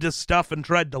 grabbed his stuff, and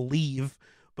tried to leave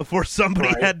before somebody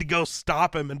had to go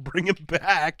stop him and bring him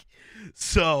back.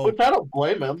 So, which I don't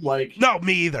blame him. No,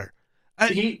 me either.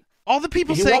 All the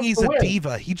people saying he's a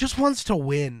diva, he just wants to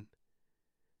win.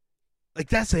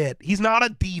 That's it. He's not a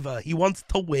diva. He wants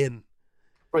to win.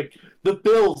 The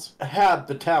Bills have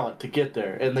the talent to get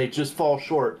there, and they just fall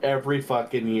short every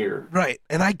fucking year. Right,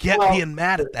 and I get being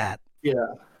mad at that.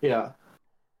 Yeah.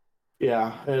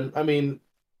 And I mean,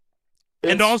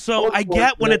 and also I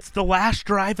get when it's the last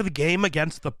drive of the game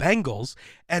against the Bengals,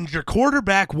 and your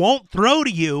quarterback won't throw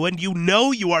to you, and you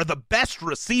know you are the best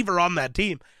receiver on that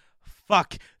team.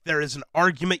 Fuck, there is an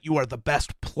argument you are the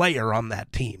best player on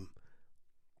that team.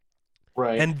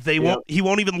 Right. And he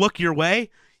won't even look your way.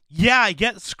 Yeah, I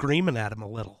get screaming at him a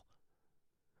little.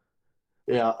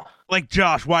 Yeah. Like,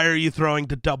 Josh, why are you throwing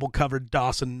to double-covered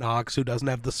Dawson Knox, who doesn't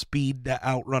have the speed to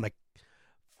outrun a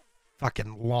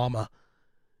fucking llama?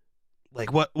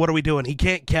 Like, what are we doing? He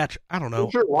can't catch, I don't I'm know.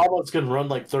 sure llamas can run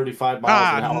like 35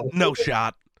 miles an hour. No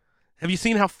shot. Have you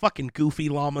seen how fucking goofy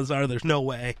llamas are? There's no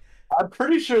way. I'm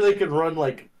pretty sure they can run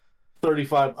like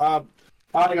 35. I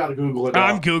gotta Google it now.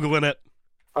 I'm Googling it.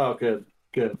 Oh, good.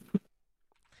 Good.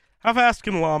 How fast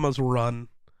can llamas run?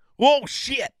 Whoa,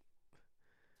 shit.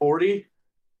 40?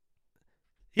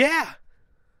 Yeah.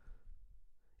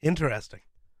 Interesting.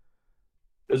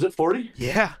 Is it 40?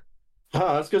 Yeah.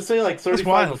 I was gonna say like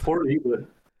 35 or 40, but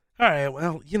All right,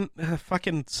 well,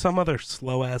 fucking some other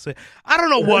slow ass. I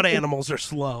don't know what animals are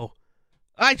slow.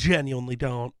 I genuinely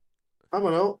don't. I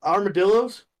don't know.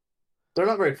 Armadillos? They're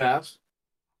not very fast.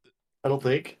 I don't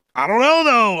think. I don't know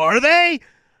though. Are they?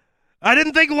 I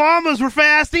didn't think llamas were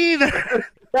fast either.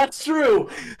 That's true.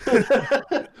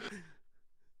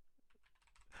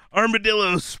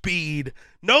 Armadillo speed.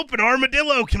 Nope, an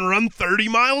armadillo can run 30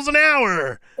 miles an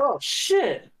hour. Oh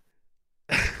shit.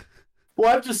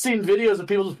 Well, I've just seen videos of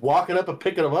people just walking up and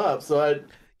picking them up. So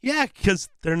Yeah, because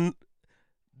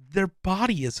their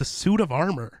body is a suit of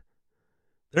armor.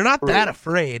 They're not that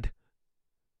afraid.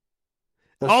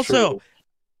 That's also, true.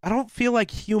 I don't feel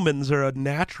like humans are a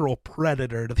natural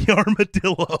predator to the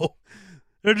armadillo.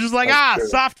 They're just like, True.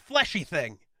 soft fleshy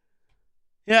thing.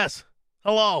 Yes.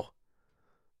 Hello.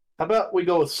 How about we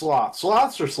go with sloths?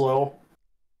 Sloths are slow.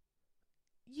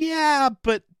 Yeah,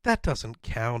 but that doesn't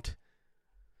count.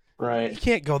 Right. You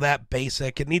can't go that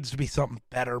basic. It needs to be something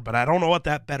better, but I don't know what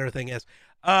that better thing is.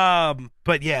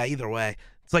 But yeah, either way.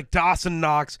 It's like Dawson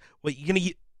Knox. What,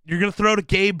 you're gonna throw to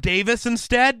Gabe Davis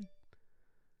instead?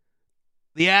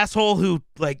 The asshole who,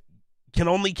 like, can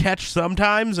only catch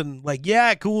sometimes and, like,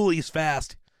 yeah, cool, he's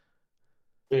fast.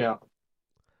 Yeah.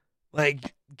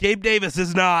 Like, Gabe Davis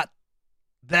is not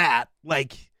that.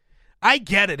 Like, I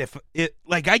get it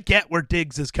I get where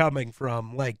Diggs is coming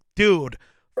from. Like, dude,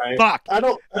 Right. fuck. I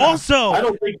don't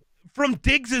think from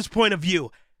Diggs's point of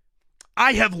view,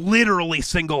 I have literally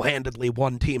single-handedly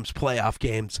won teams' playoff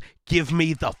games. Give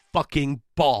me the fucking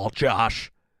ball,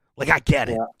 Josh. Like, I get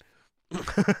it.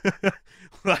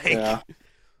 Yeah.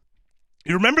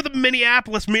 You remember the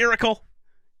Minneapolis Miracle?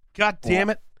 God damn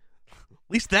it. At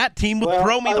least that team would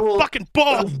throw me the fucking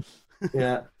ball.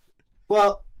 Yeah.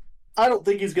 Well, I don't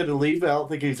think he's going to leave. I don't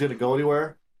think he's going to go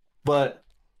anywhere. But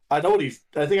I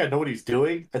think I know what he's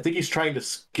doing. I think he's trying to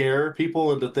scare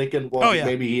people into thinking,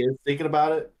 maybe he is thinking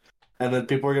about it. And then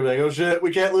people are going to be like, oh shit,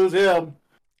 we can't lose him.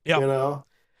 Yep. You know?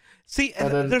 See,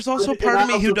 and then, there's also part of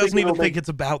me who doesn't even think it's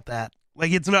about that.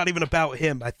 Like, it's not even about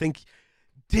him. I think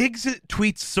Diggs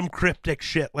tweets some cryptic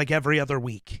shit like every other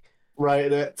week.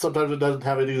 Right. Sometimes it doesn't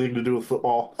have anything to do with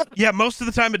football. Yeah, most of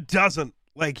the time it doesn't.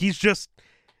 Like, Diggs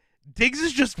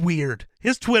is just weird.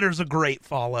 His Twitter's a great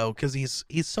follow because he's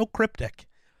so cryptic.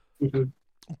 Mm-hmm.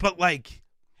 But, like,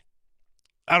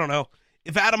 I don't know.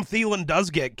 If Adam Thielen does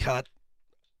get cut,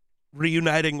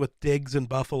 reuniting with Diggs in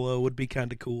Buffalo would be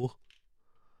kind of cool.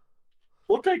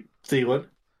 We'll take Thielen.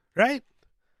 Right?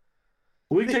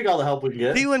 We can take all the help we can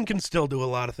get. Thielen can still do a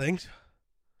lot of things.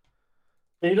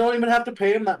 And you don't even have to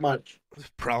pay him that much.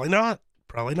 Probably not.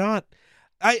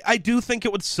 I do think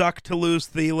it would suck to lose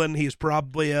Thielen. He's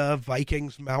probably a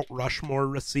Vikings Mount Rushmore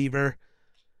receiver.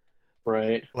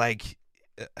 Right. Like,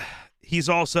 he's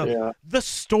also... The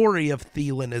story of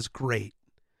Thielen is great.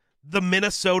 The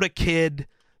Minnesota kid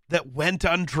that went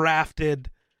undrafted,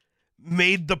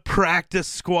 made the practice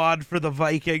squad for the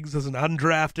Vikings as an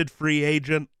undrafted free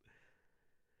agent,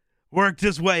 worked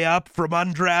his way up from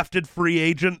undrafted free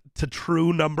agent to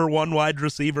true number one wide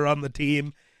receiver on the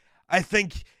team. I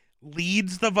think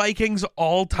leads the Vikings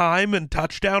all time in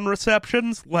touchdown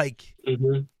receptions. Like,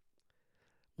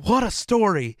 what a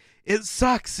story. It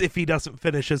sucks if he doesn't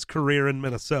finish his career in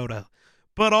Minnesota.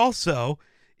 But also,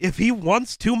 if he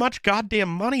wants too much goddamn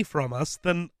money from us,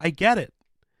 then I get it.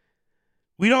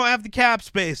 We don't have the cap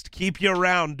space to keep you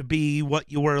around to be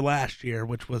what you were last year,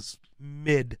 which was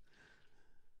mid.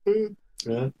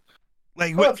 Yeah.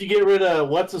 Like, if you get rid of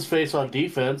what's-his-face on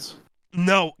defense.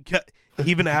 No,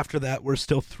 even after that, we're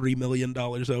still $3 million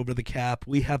over the cap.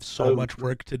 We have so much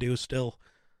work to do still.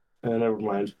 Never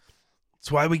mind.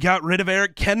 That's why we got rid of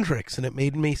Eric Kendricks, and it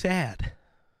made me sad.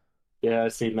 Yeah,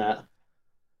 I've seen that.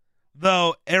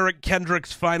 Though Eric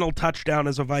Kendricks' final touchdown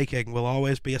as a Viking will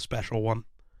always be a special one.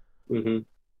 Mm-hmm.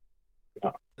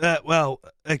 Yeah. Well,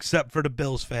 except for the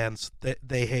Bills fans.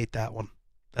 They hate that one.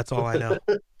 That's all I know.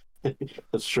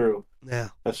 That's true. Yeah.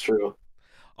 That's true.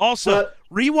 Also,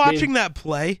 rewatching that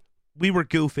play, we were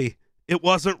goofy. It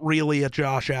wasn't really a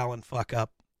Josh Allen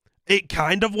fuck-up. It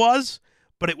kind of was,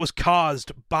 but it was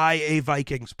caused by a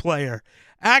Vikings player,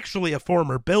 actually a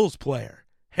former Bills player,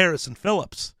 Harrison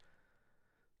Phillips,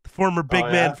 the former big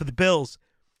man for the Bills.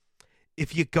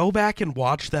 If you go back and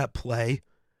watch that play,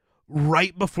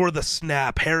 right before the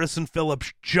snap, Harrison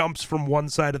Phillips jumps from one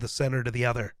side of the center to the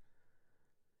other,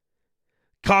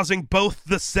 causing both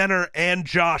the center and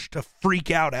Josh to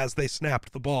freak out as they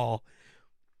snapped the ball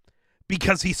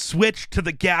because he switched to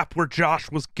the gap where Josh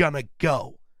was gonna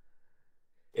go.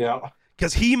 Yeah.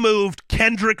 Because he moved,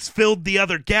 Kendricks filled the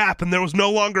other gap, and there was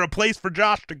no longer a place for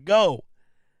Josh to go.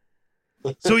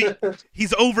 So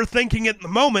he's overthinking it in the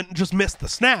moment and just missed the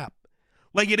snap.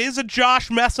 Like, it is a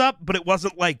Josh mess up, but it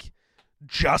wasn't like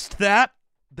just that.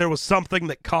 There was something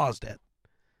that caused it.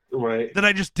 Right. That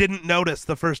I just didn't notice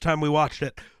the first time we watched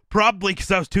it. Probably because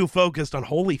I was too focused on,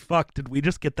 holy fuck, did we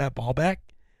just get that ball back?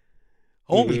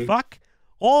 Holy fuck.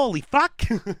 Holy fuck.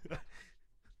 It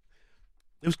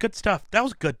was good stuff. That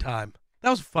was a good time. That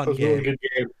was a fun game. Really good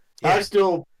game. Yeah.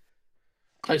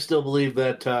 I still believe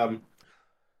that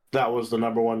that was the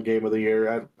number one game of the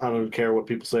year. I don't even care what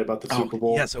people say about the Super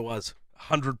Bowl. Yes, it was.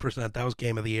 100%. That was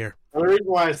game of the year. And the reason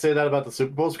why I say that about the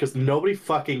Super Bowl is because nobody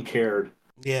fucking cared.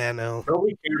 Yeah, no.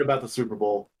 Nobody cared about the Super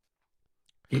Bowl.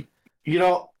 You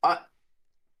know,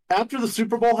 after the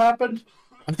Super Bowl happened,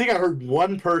 I think I heard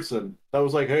one person that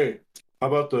was like, "Hey, how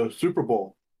about the Super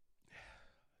Bowl?"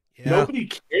 Yeah. Nobody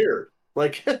cared.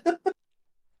 Like,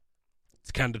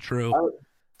 it's kind of true.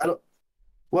 I don't.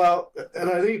 Well, and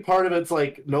I think part of it's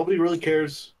like nobody really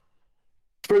cares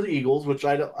for the Eagles, which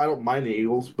I don't mind the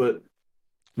Eagles, but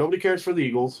nobody cares for the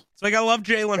Eagles. It's like I love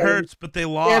Jalen Hurts, but they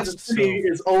lost. Kansas City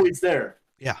is always there.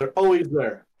 Yeah, they're always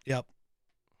there. Yep.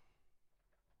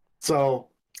 So,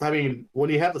 I mean, when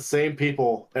you have the same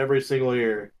people every single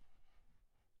year,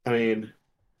 I mean,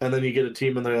 and then you get a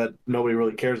team in there that nobody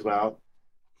really cares about.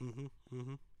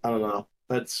 I don't know.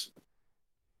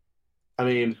 I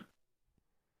mean,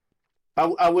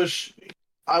 I wish,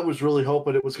 I was really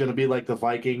hoping it was going to be like the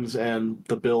Vikings and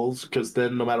the Bills, because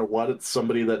then no matter what, it's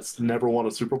somebody that's never won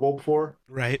a Super Bowl before.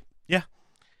 Right. Yeah.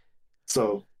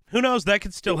 So who knows? That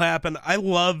could still happen. I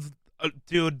love,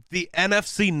 dude, the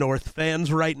NFC North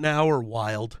fans right now are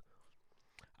wild.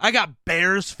 I got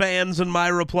Bears fans in my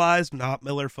replies, not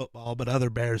Miller football, but other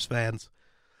Bears fans.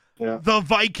 Yeah. The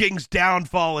Vikings'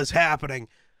 downfall is happening.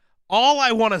 All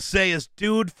I want to say is,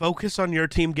 dude, focus on your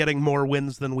team getting more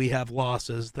wins than we have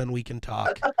losses, then we can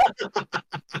talk.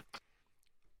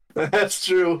 That's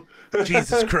true.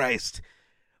 Jesus Christ.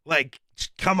 Like,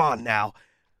 come on now.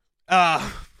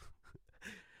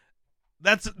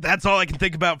 That's all I can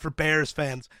think about for Bears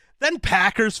fans. Then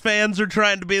Packers fans are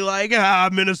trying to be like,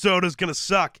 Minnesota's going to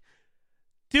suck.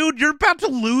 Dude, you're about to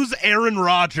lose Aaron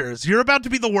Rodgers. You're about to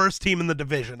be the worst team in the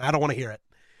division. I don't want to hear it.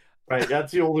 Right,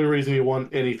 that's the only reason you won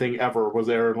anything ever was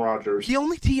Aaron Rodgers. The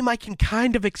only team I can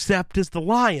kind of accept is the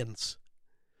Lions.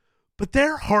 But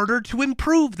they're harder to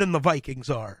improve than the Vikings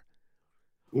are.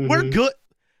 We're good.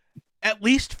 At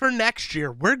least for next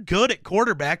year, we're good at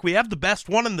quarterback. We have the best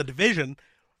one in the division.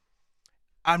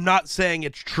 I'm not saying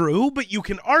it's true, but you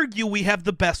can argue we have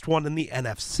the best one in the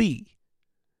NFC.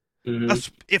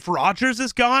 If Rodgers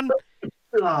is gone,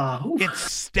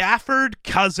 it's Stafford,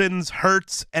 Cousins,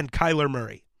 Hurts, and Kyler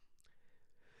Murray.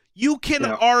 You can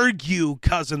argue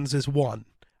Cousins is one.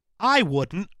 I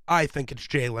wouldn't. I think it's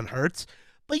Jalen Hurts.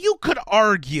 But you could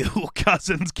argue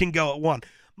Cousins can go at one.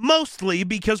 Mostly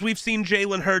because we've seen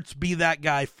Jalen Hurts be that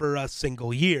guy for a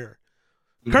single year.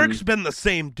 Kirk's been the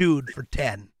same dude for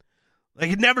 10.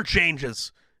 Like, it never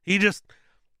changes. He just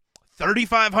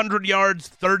 3,500 yards,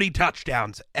 30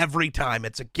 touchdowns every time.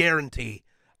 It's a guarantee.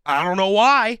 I don't know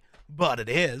why, but it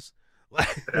is.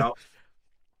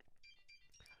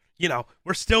 You know,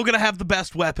 we're still going to have the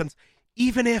best weapons,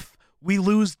 even if we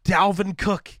lose Dalvin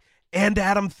Cook and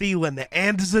Adam Thielen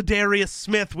and Zadarius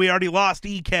Smith. We already lost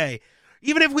EK.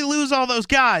 Even if we lose all those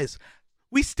guys,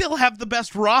 we still have the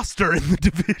best roster in the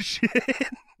division.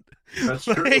 That's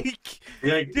true.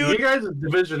 Yeah, dude, you guys'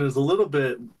 division is a little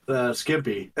bit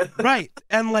skimpy. Right.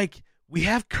 And, like, we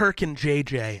have Kirk and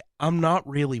JJ. I'm not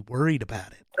really worried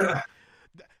about it.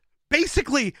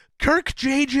 Basically, Kirk,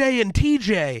 JJ, and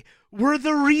TJ were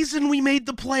the reason we made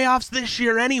the playoffs this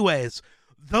year anyways.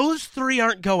 Those three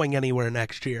aren't going anywhere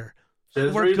next year.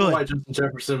 There's a reason why Justin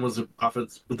Jefferson was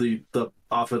the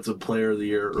offensive player of the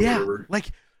year or whatever.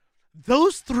 Like,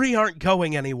 those three aren't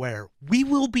going anywhere. We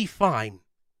will be fine.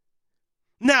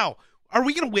 Now, are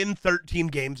we going to win 13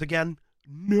 games again?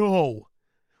 No.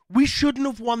 We shouldn't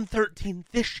have won 13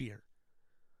 this year.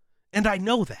 And I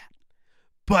know that.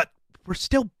 But we're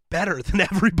still better than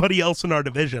everybody else in our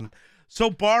division. So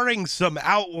barring some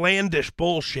outlandish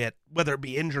bullshit, whether it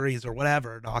be injuries or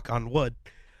whatever, knock on wood,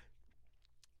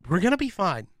 we're going to be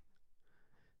fine.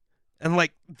 And,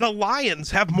 like, the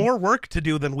Lions have more work to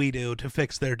do than we do to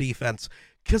fix their defense.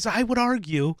 Because I would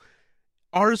argue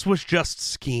ours was just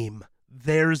scheme.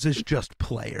 Theirs is just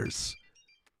players.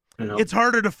 It's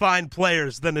harder to find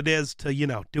players than it is to,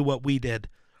 do what we did.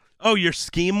 Oh, your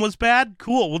scheme was bad?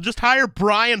 Cool. We'll just hire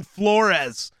Brian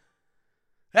Flores.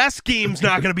 That scheme's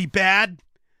not going to be bad.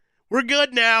 We're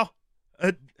good now.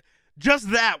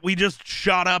 Just that, we just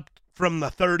shot up from the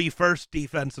 31st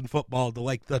defense in football to,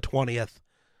 like, the 20th.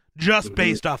 Just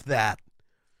based off that.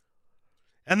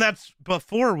 And that's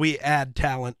before we add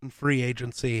talent and free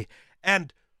agency.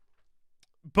 And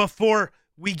before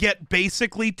we get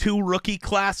basically 2 rookie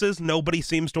classes. Nobody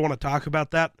seems to want to talk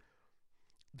about that.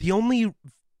 The only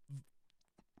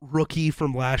rookie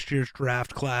from last year's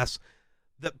draft class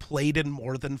that played in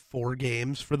more than 4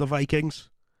 games for the Vikings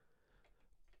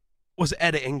was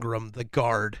Ed Ingram, the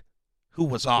guard, who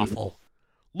was awful.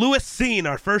 Lewis Cine,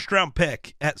 our first-round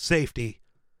pick at safety,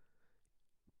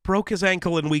 broke his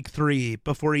ankle in week 3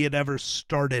 before he had ever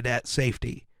started at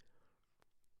safety.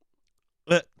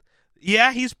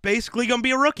 Yeah, he's basically going to be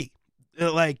a rookie.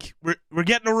 We're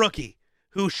getting a rookie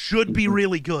who should be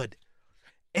really good.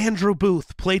 Andrew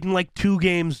Booth played in like 2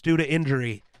 games due to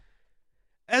injury.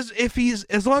 As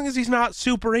long as he's not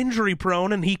super injury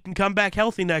prone and he can come back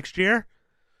healthy next year,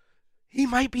 he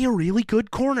might be a really good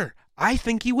corner. I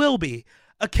think he will be.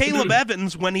 Caleb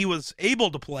Evans, when he was able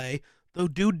to play, though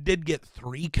dude did get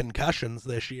 3 concussions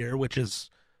this year, which is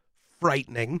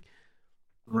frightening.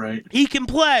 Right. He can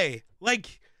play.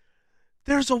 Like,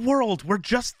 there's a world where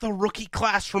just the rookie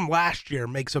class from last year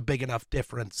makes a big enough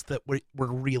difference that we're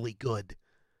really good.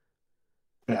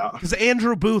 Yeah. Because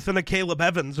Andrew Booth and Caleb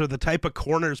Evans are the type of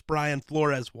corners Brian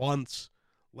Flores wants.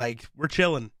 Like, we're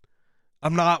chilling.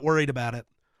 I'm not worried about it.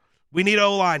 We need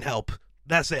O-line help.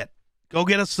 That's it. Go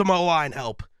get us some O-line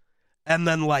help. And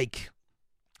then, like,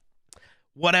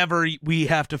 whatever we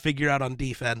have to figure out on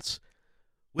defense,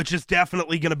 which is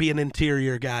definitely going to be an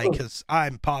interior guy because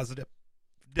I'm positive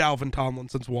Dalvin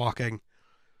Tomlinson's walking.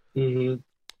 Mm-hmm.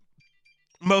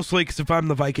 Mostly because if I'm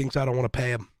the Vikings, I don't want to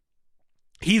pay him.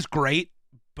 He's great,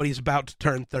 but he's about to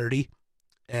turn 30,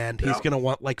 and he's going to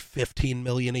want like $15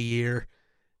 million a year.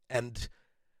 And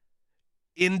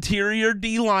interior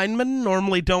D linemen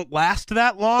normally don't last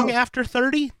that long after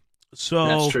 30. So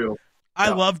that's true. I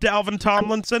love Dalvin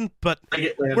Tomlinson, but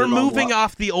we're moving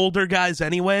off the older guys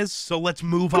anyways, so let's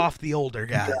move off the older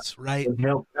guys, right?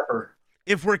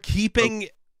 If we're keeping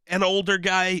an older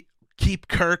guy, keep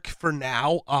Kirk for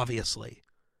now, obviously.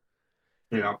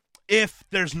 Yeah. If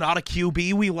there's not a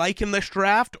QB we like in this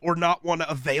draft or not one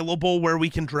available where we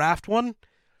can draft one,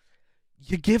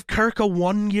 you give Kirk a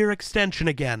 1-year extension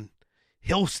again.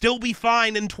 He'll still be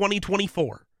fine in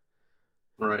 2024.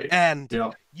 Right. And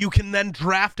you can then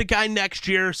draft a guy next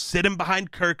year, sit him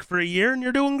behind Kirk for a year, and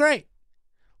you're doing great.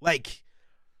 Like,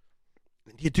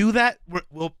 you do that,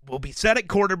 we'll be set at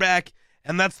quarterback,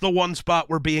 and that's the one spot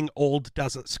where being old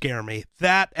doesn't scare me.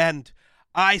 That, and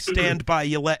I stand by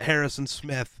you let Harrison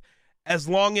Smith. As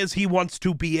long as he wants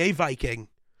to be a Viking,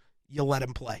 you let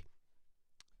him play.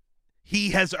 He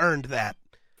has earned that.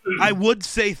 I would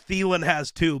say Thielen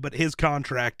has too, but his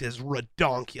contract is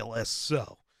redonkulous,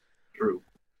 so. True.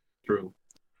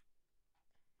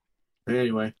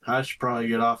 Anyway, I should probably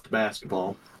get off to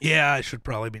basketball. Yeah, I should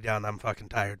probably be done. I'm fucking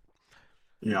tired.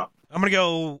 Yeah. I'm going to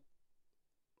go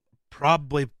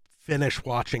probably finish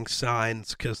watching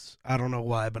Signs, because I don't know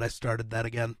why, but I started that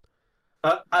again.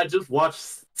 I just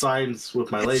watched Signs with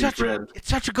my lady friend. It's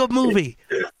such a good movie.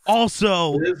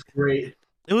 Also, it is great.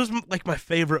 It was like my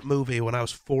favorite movie when I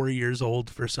was 4 years old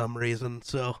for some reason.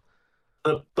 So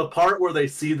the part where they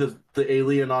see the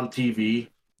alien on TV.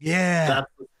 Yeah.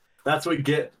 That's what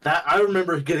get that. I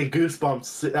remember getting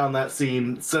goosebumps on that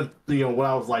scene since when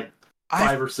I was like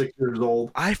 5 or 6 years old.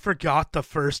 I forgot the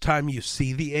first time you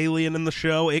see the alien in the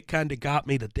show. It kind of got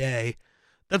me today.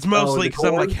 That's mostly because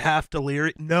I'm like half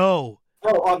delirious. No.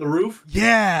 Oh, on the roof?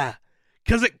 Yeah.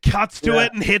 Because it cuts to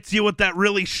it and hits you with that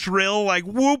really shrill, like,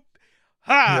 whoop.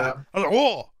 Ha! Yeah. I was like,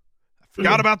 oh, I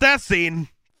forgot about that scene.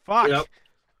 Fuck. Yep.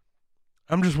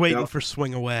 I'm just waiting for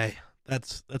Swing Away.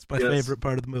 That's my favorite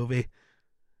part of the movie.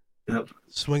 Yep.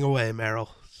 Swing away, Meryl.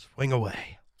 Swing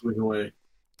away. Swing away.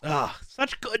 Ah,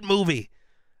 such a good movie.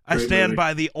 I stand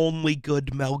by the only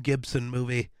good Mel Gibson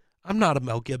movie. I'm not a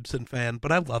Mel Gibson fan,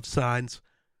 but I love Signs.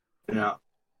 Yeah.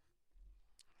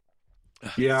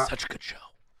 Yeah. Such a good show.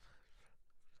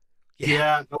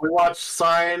 Yeah. We watched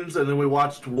Signs, and then we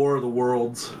watched War of the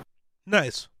Worlds.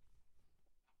 Nice.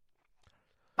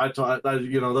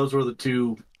 those were the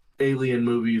two alien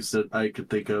movies that I could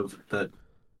think of that,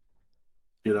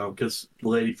 because the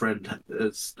lady friend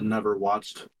has never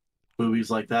watched movies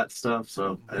like that stuff,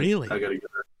 so I Really? gotta get her.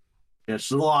 Yeah,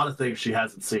 there's a lot of things she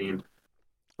hasn't seen.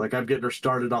 Like I'm getting her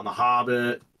started on The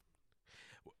Hobbit,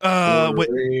 Lord of the Wait,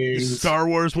 the Rings. Star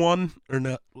Wars one or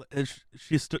no?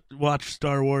 She watched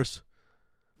Star Wars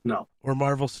No, or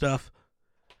Marvel stuff?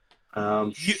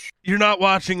 um, You're not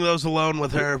watching those alone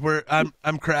with her.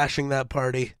 I'm crashing that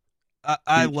party.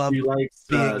 I love she likes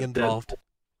being Deadpool. involved.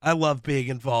 I love being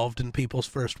involved in people's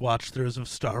first watch throughs of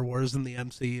Star Wars and the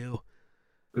MCU.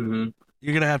 Hmm.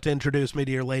 You're gonna have to introduce me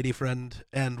to your lady friend,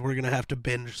 and we're gonna have to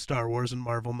binge Star Wars and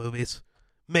Marvel movies.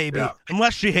 Maybe, Yeah.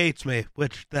 unless she hates me,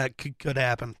 which that could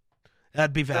happen.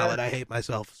 That'd be Eh, valid. I hate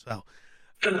myself, so.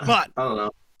 I But don't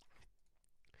know.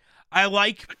 I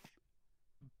like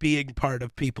being part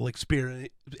of people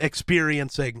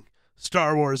experiencing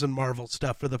Star Wars and Marvel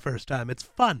stuff for the first time. It's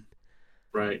fun.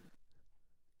 Right.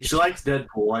 She It's likes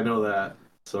Deadpool. I know that.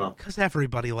 So because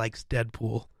everybody likes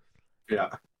Deadpool. yeah.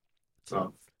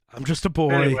 So I'm just a boy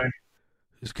anyway,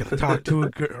 who's gonna talk to a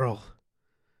girl,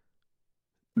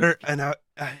 and I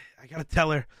gotta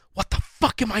tell her what the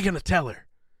fuck am I gonna tell her?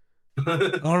 I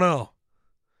don't know.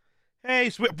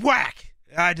 Hey, whack!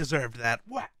 I deserved that.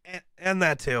 Whack, and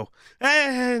that too.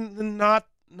 And not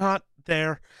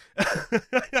there.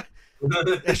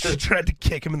 She tried to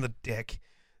kick him in the dick.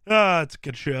 Oh, it's a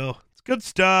good show. It's good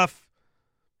stuff.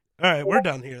 All right, we're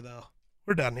done here though.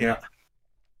 We're done here. yeah.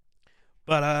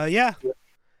 But yeah,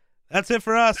 that's it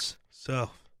for us.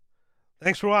 So,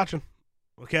 thanks for watching.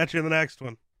 We'll catch you in the next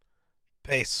one.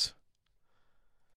 Peace.